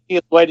think the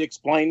easiest way to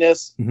explain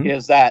this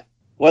is that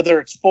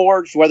whether it's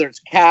forged, whether it's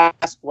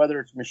cast, whether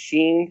it's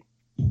machined,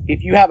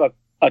 if you have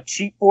a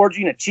cheap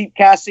forging, a cheap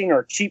casting, or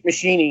a cheap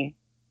machining,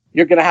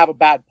 you're going to have a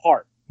bad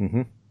part.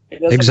 Mm-hmm.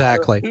 It doesn't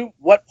matter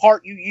what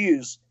part you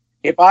use.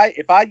 If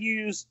I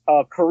use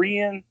a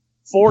Korean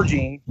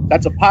forging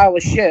that's a pile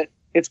of shit,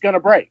 it's going to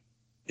break.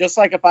 Just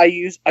like if I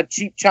use a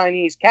cheap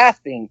Chinese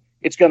casting,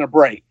 it's going to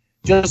break.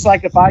 Just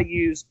like if I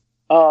use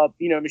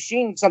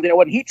machine something that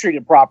wasn't heat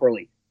treated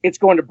properly, it's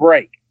going to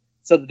break.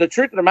 So the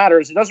truth of the matter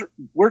is,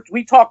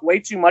 we talk way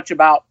too much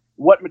about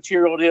what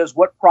material it is,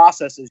 what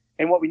processes,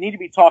 and what we need to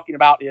be talking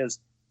about is,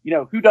 you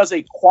know, who does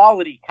a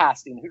quality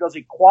casting, who does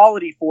a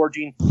quality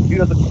forging, who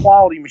does a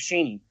quality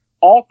machining.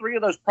 All 3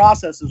 of those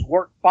processes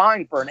work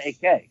fine for an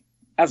AK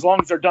as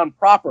long as they're done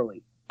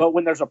properly. But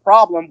when there's a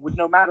problem with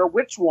no matter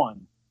which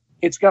one,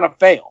 it's going to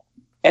fail.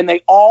 And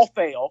they all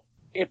fail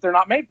if they're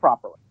not made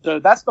properly. So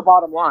that's the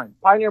bottom line.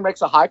 Pioneer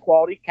makes a high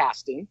quality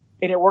casting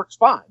and it works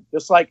fine.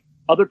 Just like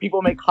other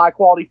people make high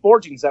quality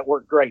forgings that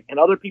work great, and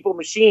other people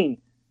machine,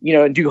 you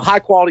know, and do high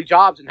quality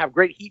jobs and have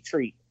great heat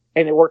treat,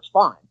 and it works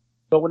fine.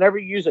 But whenever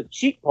you use a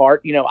cheap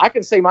part, you know, I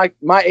can say my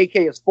AK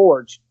is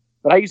forged,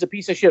 but I use a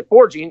piece of shit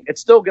forging, it's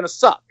still going to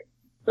suck.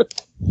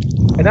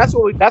 And that's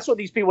what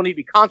these people need to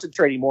be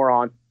concentrating more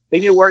on. They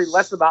need to worry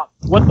less about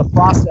what the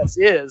process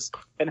is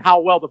and how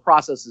well the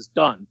process is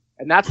done.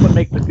 And that's what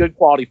makes a good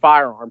quality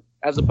firearm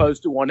as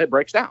opposed to one that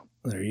breaks down.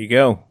 There you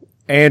go.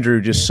 Andrew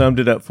just summed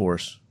it up for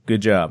us.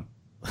 Good job.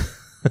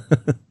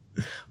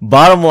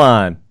 Bottom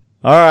line.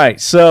 All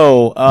right.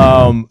 So,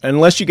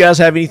 unless you guys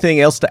have anything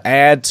else to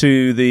add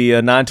to the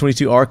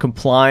 922R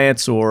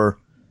compliance or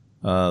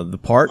the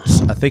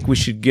parts, I think we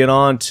should get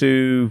on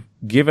to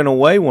giving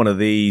away one of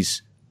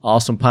these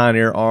awesome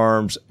Pioneer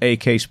Arms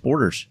AK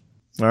Sporters.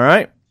 All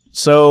right.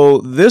 So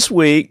this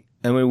week,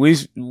 I mean,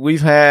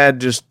 we've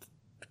had just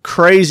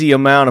crazy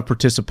amount of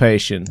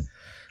participation.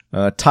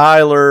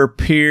 Tyler,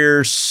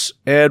 Pierce,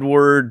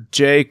 Edward,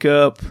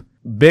 Jacob,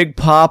 Big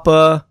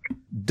Papa,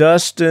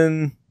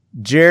 Dustin,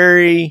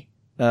 Jerry,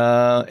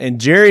 and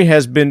Jerry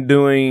has been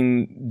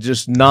doing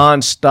just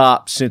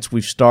nonstop since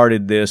we've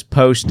started this,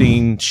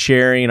 posting,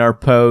 sharing our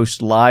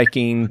posts,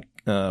 liking,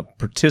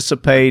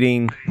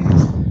 participating.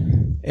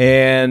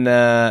 And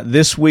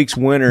this week's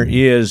winner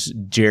is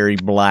Jerry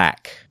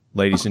Black,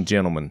 ladies and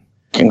gentlemen.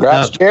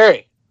 Congrats,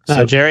 Jerry.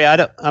 Jerry,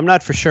 I'm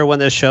not for sure when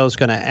this show is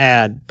going to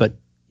add, but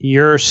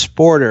your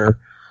sporter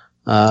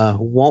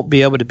won't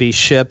be able to be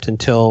shipped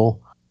until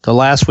the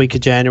last week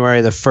of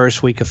January, the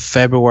first week of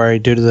February,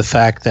 due to the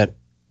fact that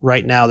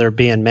right now they're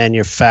being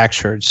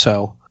manufactured.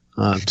 So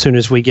as soon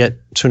as we get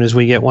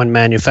one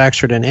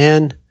manufactured and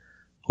in,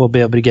 we'll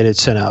be able to get it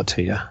sent out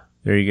to you.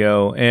 There you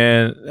go.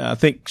 And I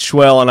think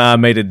Schwell and I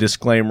made a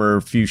disclaimer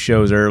a few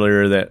shows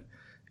earlier that,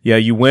 yeah,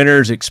 you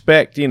winners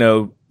expect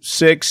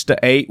 6 to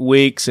 8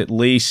 weeks at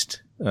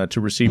least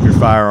to receive your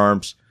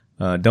firearms.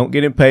 Don't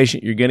get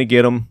impatient. You're going to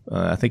get them.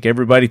 I think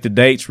everybody to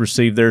date's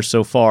received theirs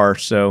so far.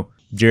 So,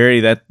 Jerry,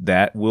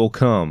 that will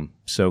come.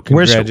 So,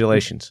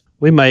 congratulations.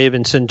 We might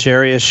even send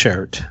Jerry a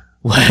shirt.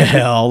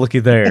 Well, looky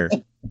there.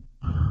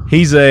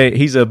 He's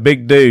a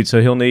big dude,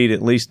 so he'll need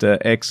at least a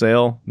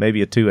XL,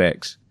 maybe a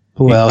 2X.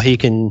 Well,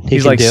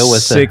 he's like deal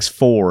with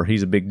 6'4".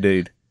 He's a big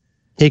dude.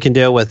 He can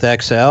deal with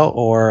XL,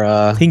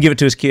 or he can give it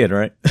to his kid,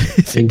 right?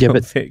 He can give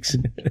it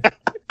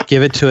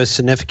to a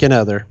significant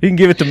other. He can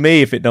give it to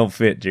me if it don't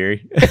fit,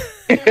 Jerry.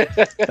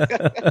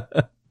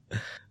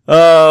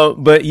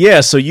 But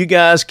yeah, so you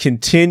guys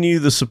continue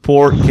the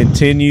support,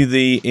 continue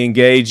the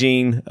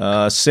engaging.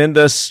 Send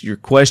us your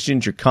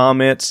questions, your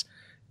comments,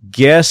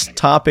 guest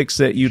topics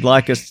that you'd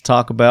like us to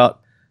talk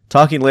about.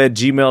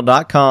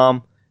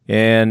 TalkingLead@gmail.com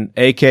and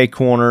AK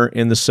Corner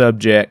in the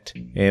subject,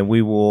 and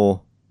we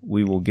will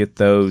get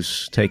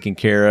those taken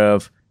care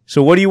of.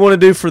 So what do you want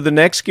to do for the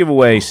next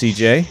giveaway,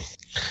 CJ?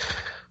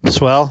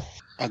 Swell.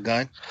 A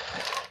gun.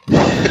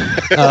 Well,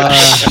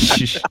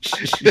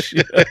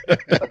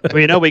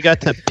 we got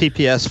the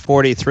PPS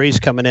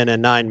 43s coming in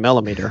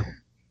 9mm.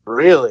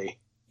 Really?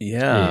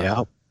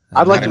 Yeah.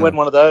 I'd like to win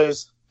one of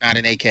those. Not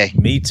an AK.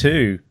 Me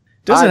too.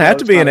 Doesn't have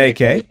to be an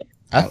AK.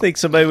 I think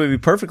somebody would be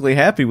perfectly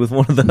happy with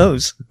one of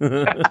those.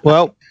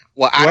 Well,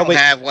 I don't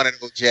have one of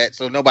those yet,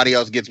 so nobody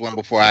else gets one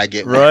before I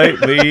get one. Right,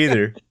 me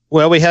either.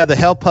 Well, we have the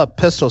Hellpup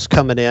pistols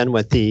coming in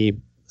with the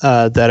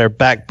that are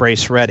back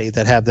brace ready,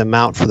 that have the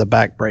mount for the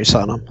back brace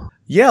on them.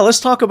 Yeah, let's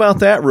talk about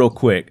that real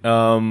quick.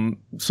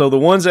 So the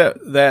ones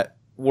that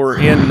we're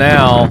in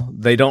now,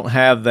 they don't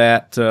have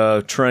that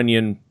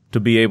trunnion to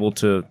be able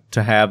to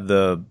have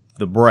the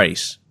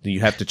brace.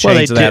 You have to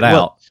change that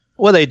out.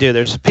 Well, they do.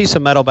 There's a piece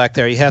of metal back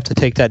there. You have to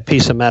take that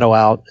piece of metal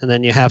out, and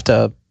then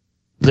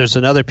there's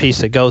another piece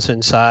that goes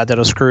inside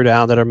that'll screw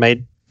down, that are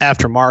made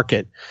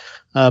aftermarket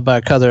by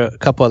a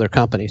couple other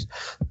companies.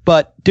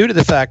 But due to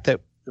the fact that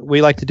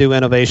we like to do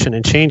innovation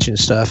and changing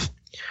stuff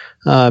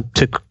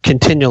to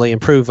continually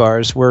improve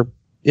ours,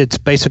 it's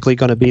basically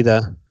going to be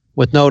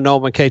with no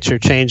nomenclature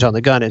change on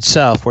the gun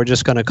itself. We're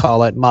just going to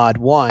call it Mod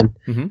 1.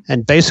 Mm-hmm.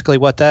 And basically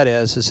what that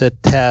is it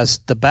has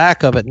the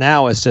back of it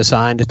now is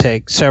designed to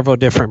take several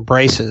different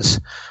braces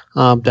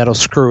that'll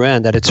screw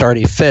in, that it's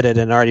already fitted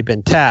and already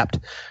been tapped.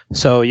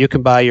 So you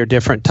can buy your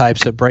different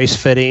types of brace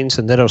fittings,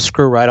 and that'll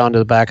screw right onto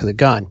the back of the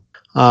gun.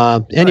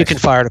 And nice. You can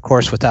fire it, of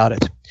course, without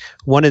it.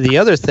 One of the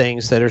other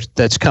things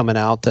that's coming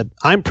out that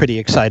I'm pretty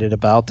excited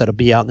about, that'll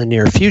be out in the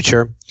near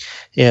future,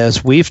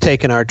 is we've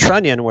taken our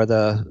trunnion where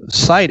the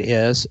sight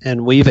is,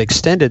 and we've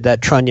extended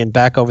that trunnion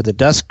back over the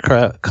dust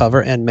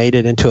cover and made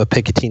it into a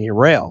Picatinny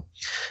rail.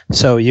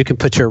 So you can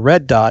mount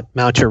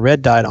your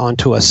red dot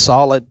onto a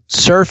solid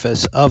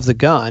surface of the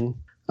gun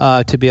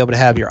to be able to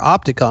have your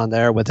optic on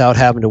there without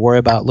having to worry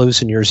about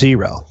losing your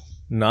zero.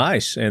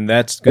 Nice. And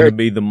that's going to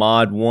be the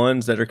Mod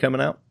 1s that are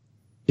coming out?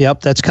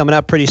 Yep, that's coming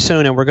up pretty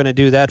soon, and we're going to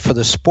do that for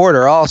the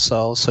Sporter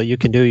also, so you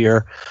can do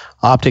your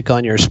optic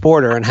on your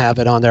Sporter and have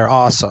it on there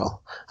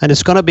also. And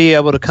it's going to be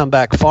able to come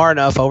back far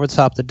enough over the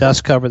top of the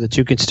dust cover that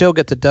you can still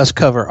get the dust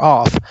cover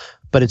off,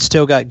 but it's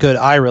still got good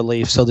eye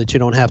relief so that you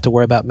don't have to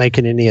worry about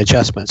making any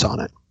adjustments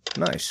on it.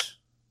 Nice.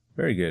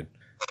 Very good.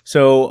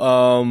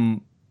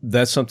 So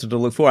that's something to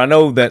look for. I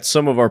know that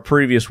some of our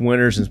previous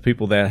winners and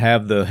people that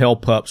have the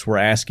Hellpups were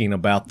asking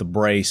about the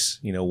brace,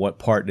 what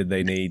part did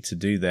they need to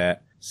do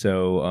that.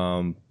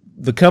 So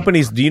the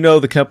companies, do you know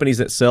the companies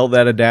that sell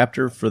that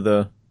adapter for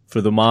the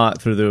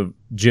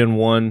Gen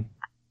 1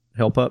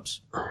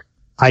 Hellpups?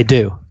 I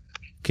do.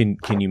 Can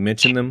you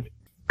mention them?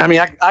 I mean,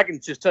 I can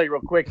just tell you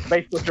real quick.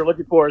 Basically, what you're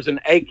looking for is an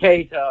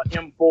AK to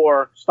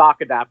M4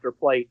 stock adapter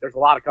plate. There's a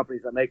lot of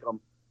companies that make them.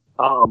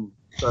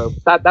 So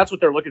that's what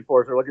they're looking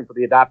for. Is they're looking for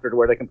the adapter to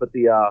where they can put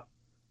the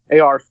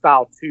AR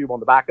style tube on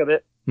the back of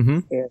it,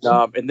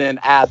 and then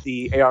add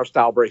the AR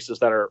style braces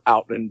that are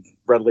out and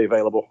readily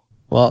available.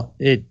 Well,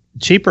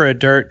 cheaper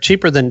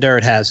than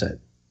dirt has it.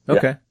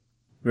 Okay, yeah.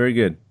 Very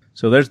good.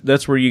 So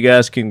that's where you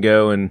guys can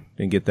go and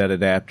get that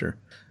adapter.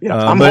 Yeah,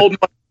 I'm holding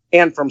my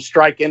hand from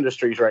Strike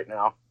Industries right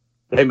now.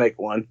 They make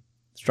one.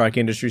 Strike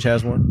Industries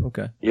has one.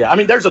 Okay. Yeah, I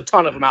mean, there's a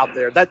ton of them out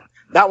there. That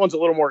one's a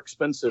little more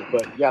expensive,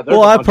 but yeah.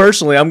 Well, I'm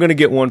going to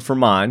get one for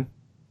mine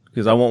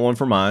because I want one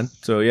for mine.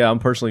 So yeah, I'm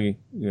personally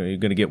going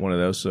to get one of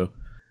those. So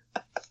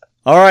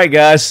all right,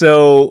 guys.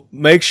 So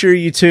make sure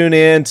you tune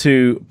in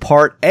to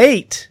part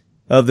 8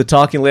 of the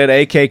Talking Lead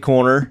AK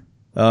Corner.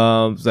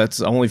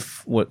 That's only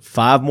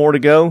 5 more to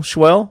go,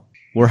 Schwell.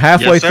 We're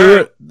halfway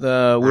through it. We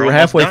were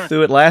halfway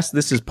through it last.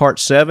 This is part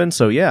 7.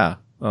 So yeah,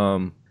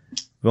 we've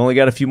only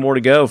got a few more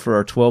to go for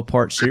our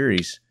 12-part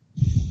series.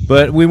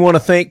 But we want to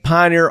thank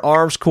Pioneer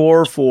Arms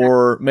Corps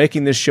for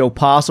making this show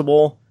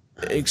possible.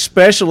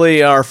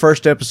 Especially our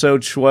first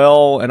episode,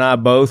 Schwell and I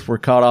both were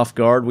caught off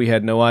guard. We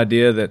had no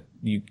idea that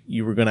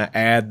you were going to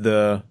add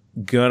the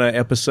Gunna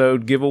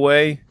episode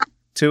giveaway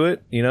to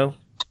it,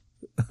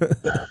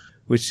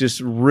 which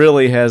just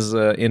really has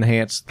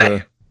enhanced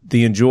the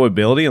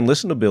enjoyability and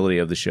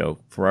listenability of the show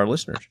for our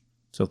listeners.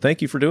 So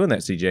thank you for doing that,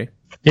 CJ.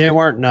 It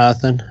weren't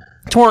nothing.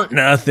 It weren't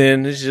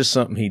nothing. It's just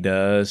something he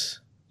does.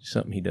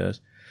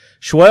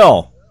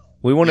 Schwell,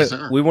 we want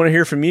to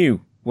hear from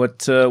you. What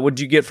did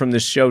you get from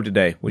this show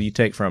today? What do you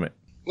take from it?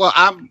 Well,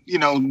 I'm,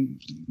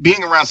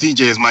 being around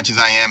CJ as much as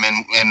I am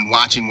and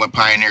watching what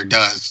Pioneer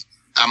does,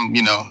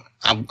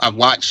 I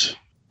watch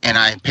and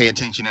I pay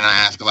attention and I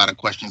ask a lot of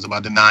questions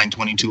about the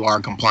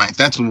 922R compliance.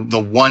 That's the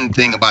one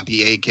thing about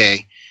the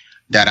AK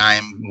that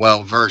I'm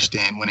well versed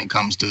in when it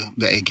comes to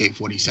the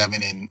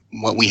AK-47 and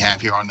what we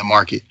have here on the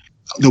market.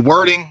 The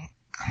wording,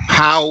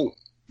 how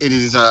it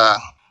is,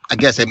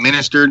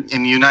 administered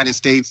in the United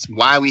States,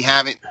 why we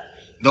have it.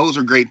 Those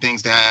are great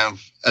things to have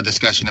a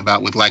discussion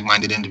about with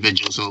like-minded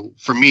individuals. So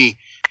for me,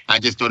 I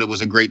just thought it was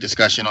a great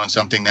discussion on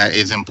something that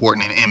is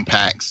important and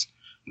impacts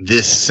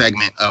this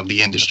segment of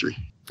the industry.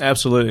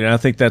 Absolutely. And I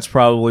think that's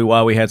probably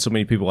why we had so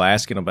many people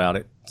asking about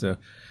it. It's a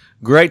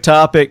great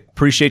topic.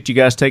 Appreciate you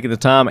guys taking the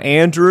time.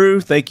 Andrew,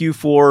 thank you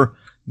for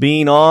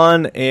being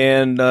on,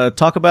 and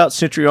talk about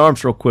Century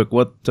Arms real quick.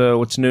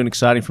 What's new and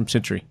exciting from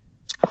Century?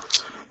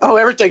 Oh,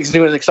 everything's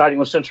new and exciting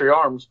with Century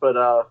Arms, but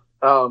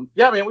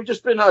we've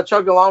just been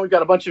chugging along. We've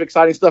got a bunch of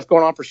exciting stuff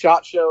going on for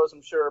SHOT Show, as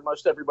I'm sure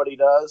most everybody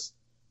does.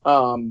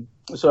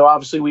 So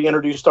obviously we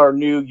introduced our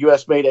new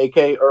U.S.-made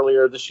AK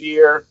earlier this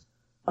year.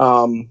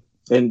 And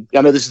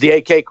I know this is the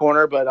AK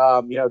corner, but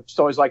just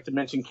always like to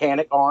mention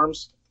Canic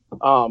Arms.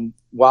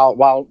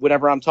 While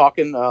whenever I'm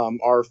talking,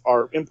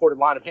 our imported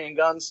line of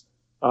handguns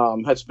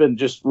has been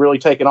just really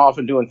taking off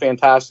and doing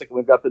fantastic.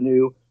 We've got the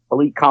new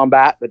Elite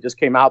Combat that just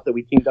came out that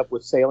we teamed up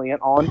with Salient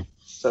on.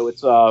 So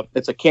it's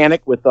a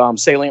Canic with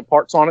Salient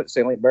parts on it,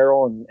 Salient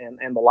barrel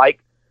and the like.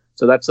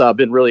 So that's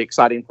been really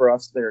exciting for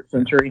us there at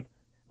Century.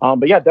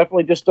 But yeah,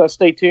 definitely just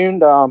stay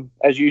tuned.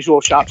 As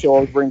usual, SHOT Show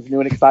always brings new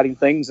and exciting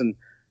things, and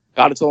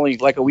God, it's only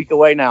like a week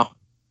away now.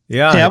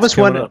 Yeah, I was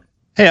wondering.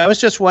 Hey, I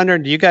was just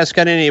wondering, do you guys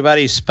got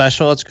anybody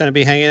special that's going to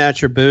be hanging out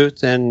your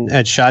booth and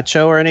at SHOT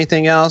Show or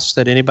anything else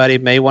that anybody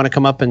may want to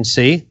come up and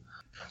see?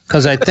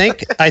 Because I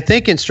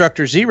think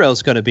Instructor Zero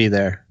is going to be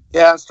there.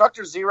 Yeah,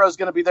 Instructor Zero is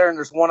going to be there, and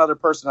there's one other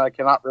person I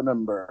cannot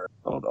remember.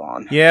 Hold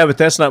on. Yeah, but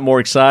that's not more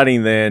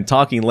exciting than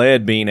Talking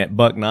Lead being at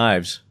Buck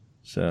Knives.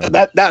 So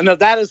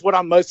that is what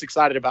I'm most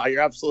excited about.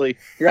 You're absolutely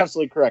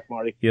correct,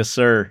 Marty. Yes,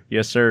 sir.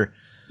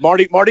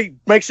 Marty,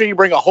 make sure you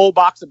bring a whole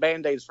box of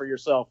Band-Aids for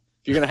yourself.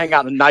 You're going to hang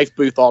out in a knife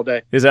booth all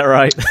day. Is that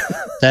right?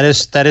 That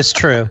is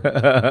true.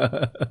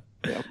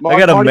 Yeah, I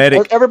got a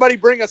medic. Everybody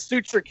bring a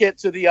suture kit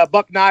to the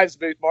Buck Knives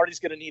booth. Marty's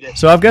going to need it.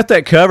 So I've got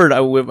that covered.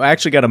 We've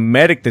actually got a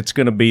medic that's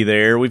going to be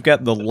there. We've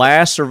got the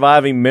last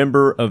surviving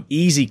member of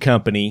Easy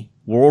Company,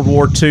 World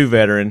War II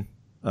veteran,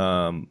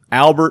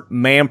 Albert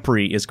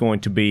Mampry is going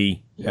to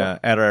be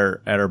at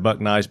our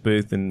Buck Knives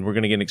booth, and we're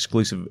going to get an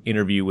exclusive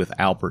interview with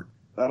Albert.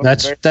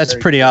 That's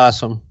pretty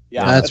awesome.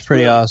 Yeah, that's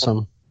pretty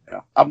awesome. Yeah.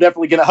 I'm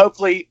definitely going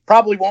to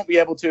probably won't be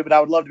able to, but I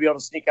would love to be able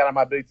to sneak out of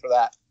my booth for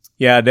that.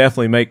 Yeah,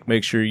 definitely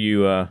make sure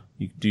you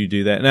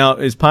do that. Now,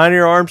 is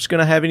Pioneer Arms going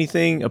to have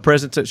a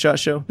presence at SHOT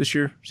Show this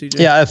year, CJ?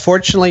 Yeah,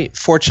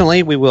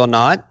 fortunately, we will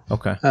not.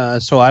 Okay.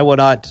 So I will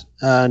not,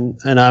 and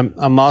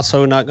I'm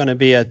also not going to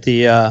be at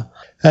the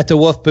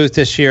Wolf booth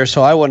this year,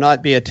 so I will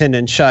not be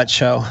attending SHOT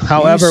Show.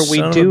 However,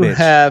 we do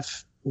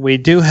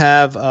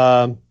have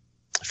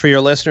for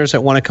your listeners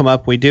that want to come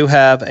up, we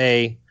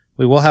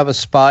will have a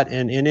spot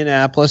in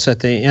Indianapolis at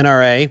the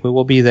NRA. We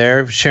will be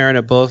there sharing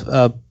a booth.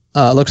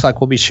 Looks like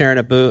we'll be sharing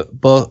a booth.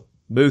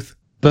 Booth.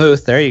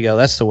 There you go.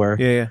 That's the word.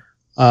 Yeah.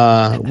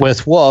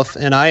 With Wolf,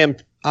 and I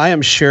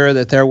am sure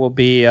that there'll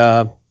be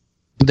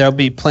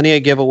plenty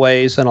of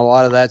giveaways and a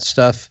lot of that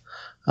stuff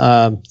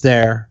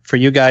there for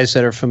you guys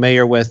that are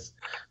familiar with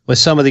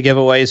some of the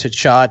giveaways at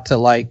SHOT,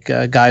 like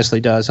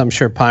Geisley does. I'm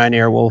sure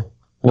Pioneer will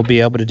be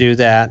able to do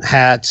that.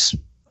 Hats,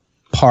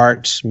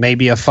 parts,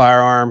 maybe a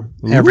firearm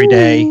every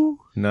day.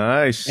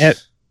 Nice.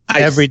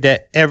 Every day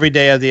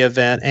of the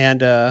event,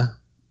 and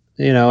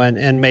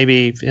and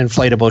maybe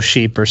inflatable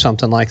sheep or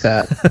something like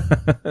that.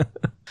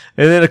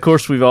 And then, of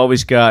course, we've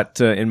always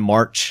got in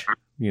March,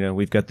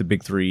 we've got the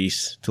Big 3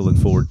 East to look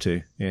forward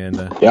to. And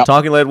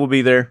Talking Lead will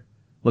be there.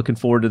 Looking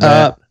forward to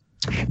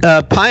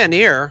that.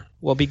 Pioneer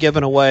will be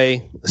giving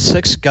away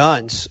 6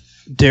 guns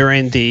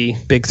during the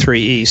Big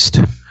 3 East.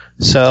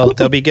 So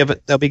they'll be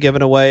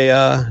giving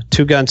away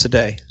 2 guns a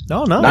day.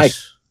 Oh,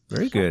 nice.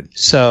 Very good.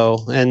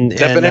 So, and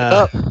Stepping it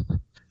up.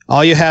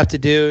 all you have to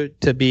do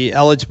to be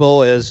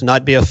eligible is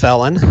not be a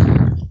felon,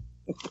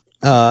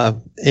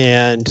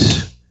 and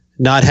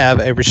not have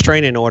a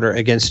restraining order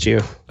against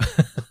you.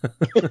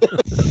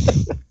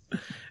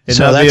 And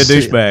so not be a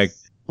douchebag.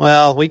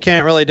 Well, we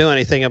can't really do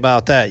anything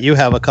about that. You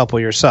have a couple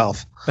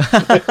yourself.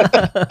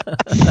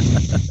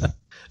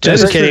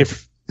 Just kidding.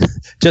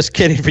 Just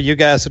kidding for you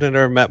guys that have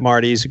never met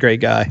Marty. He's a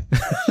great guy.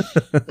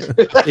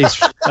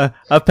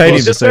 I paid him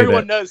to Just say so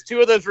everyone that. knows,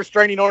 2 of those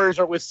restraining orders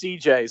are with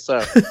CJ.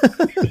 So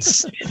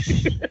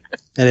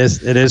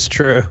It is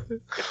true.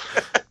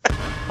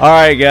 All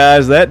right,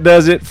 guys, that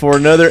does it for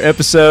another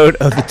episode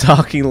of the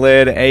Talking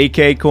Lead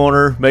AK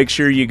Corner. Make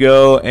sure you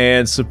go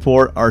and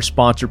support our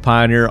sponsor,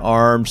 Pioneer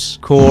Arms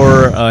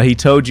Corps. He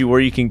told you where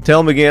you can tell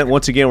them again,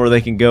 once again, where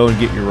they can go and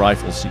get your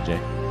rifles, CJ.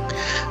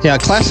 Yeah,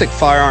 Classic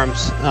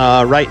Firearms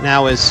right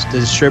now is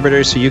the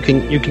distributor, so you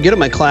can get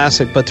them at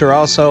Classic, but they're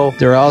also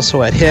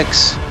at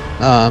Hicks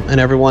and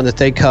everyone that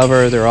they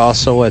cover. They're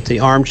also at the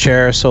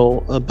Armchair,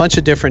 so a bunch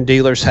of different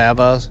dealers have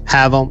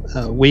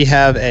them. We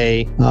have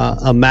a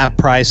map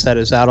price that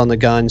is out on the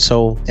gun,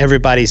 so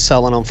everybody's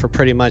selling them for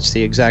pretty much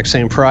the exact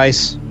same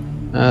price.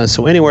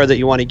 So anywhere that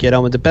you want to get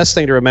them, the best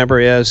thing to remember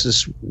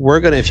is we're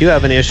gonna, if you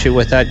have an issue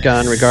with that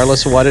gun,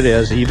 regardless of what it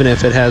is, even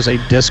if it has a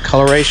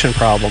discoloration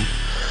problem,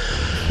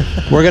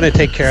 we're going to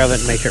take care of it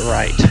and make it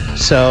right.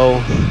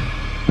 So,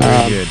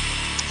 Very good.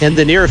 in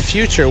the near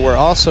future, we're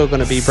also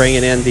going to be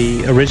bringing in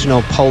the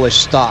original Polish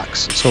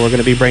stocks. So we're going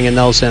to be bringing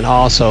those in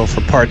also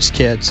for parts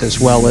kits, as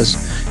well as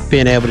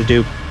being able to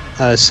do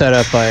set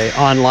up a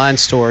online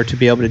store to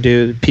be able to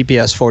do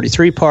PPS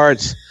 43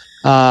 parts,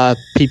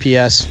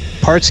 PPS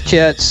parts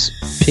kits,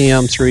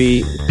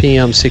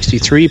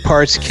 PM63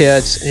 parts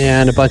kits,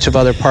 and a bunch of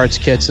other parts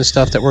kits and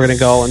stuff that we're going to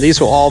go. And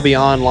these will all be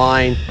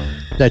online,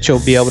 that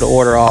you'll be able to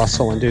order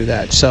also and do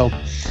that. So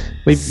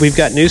we've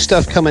got new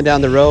stuff coming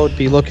down the road.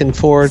 Be looking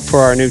forward for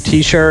our new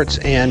t-shirts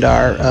and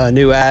our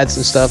new ads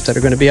and stuff that are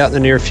going to be out in the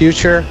near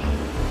future.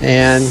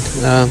 And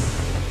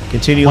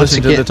continue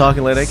listening to the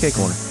Talking Lead AK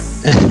Corner.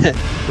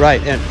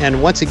 Right,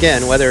 and once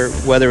again,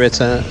 whether it's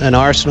an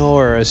Arsenal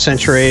or a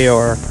Century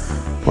or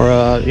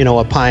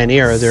a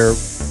Pioneer,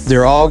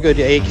 they're all good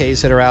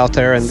AKs that are out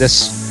there, and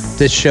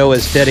this show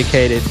is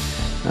dedicated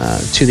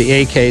to the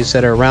AKs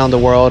that are around the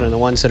world and the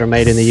ones that are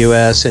made in the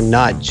U.S. and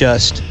not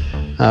just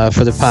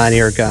for the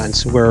Pioneer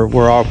guns.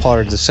 We're all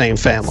part of the same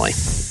family.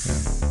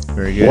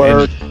 Very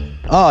good.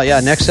 Oh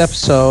yeah, next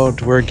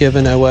episode we're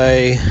giving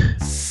away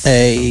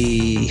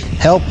a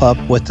Hell Pup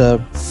with a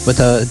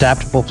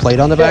adaptable plate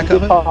on the back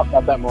of it. Talk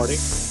about that, Marty.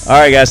 All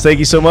right, guys, thank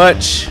you so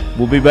much.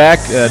 We'll be back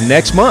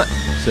next month.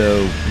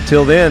 So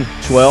until then,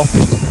 Schwell.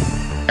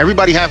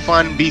 Everybody have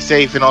fun, be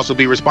safe, and also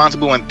be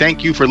responsible. And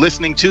thank you for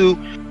listening to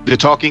the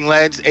Talking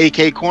Leads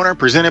AK Corner,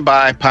 presented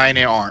by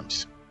Pioneer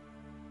Arms.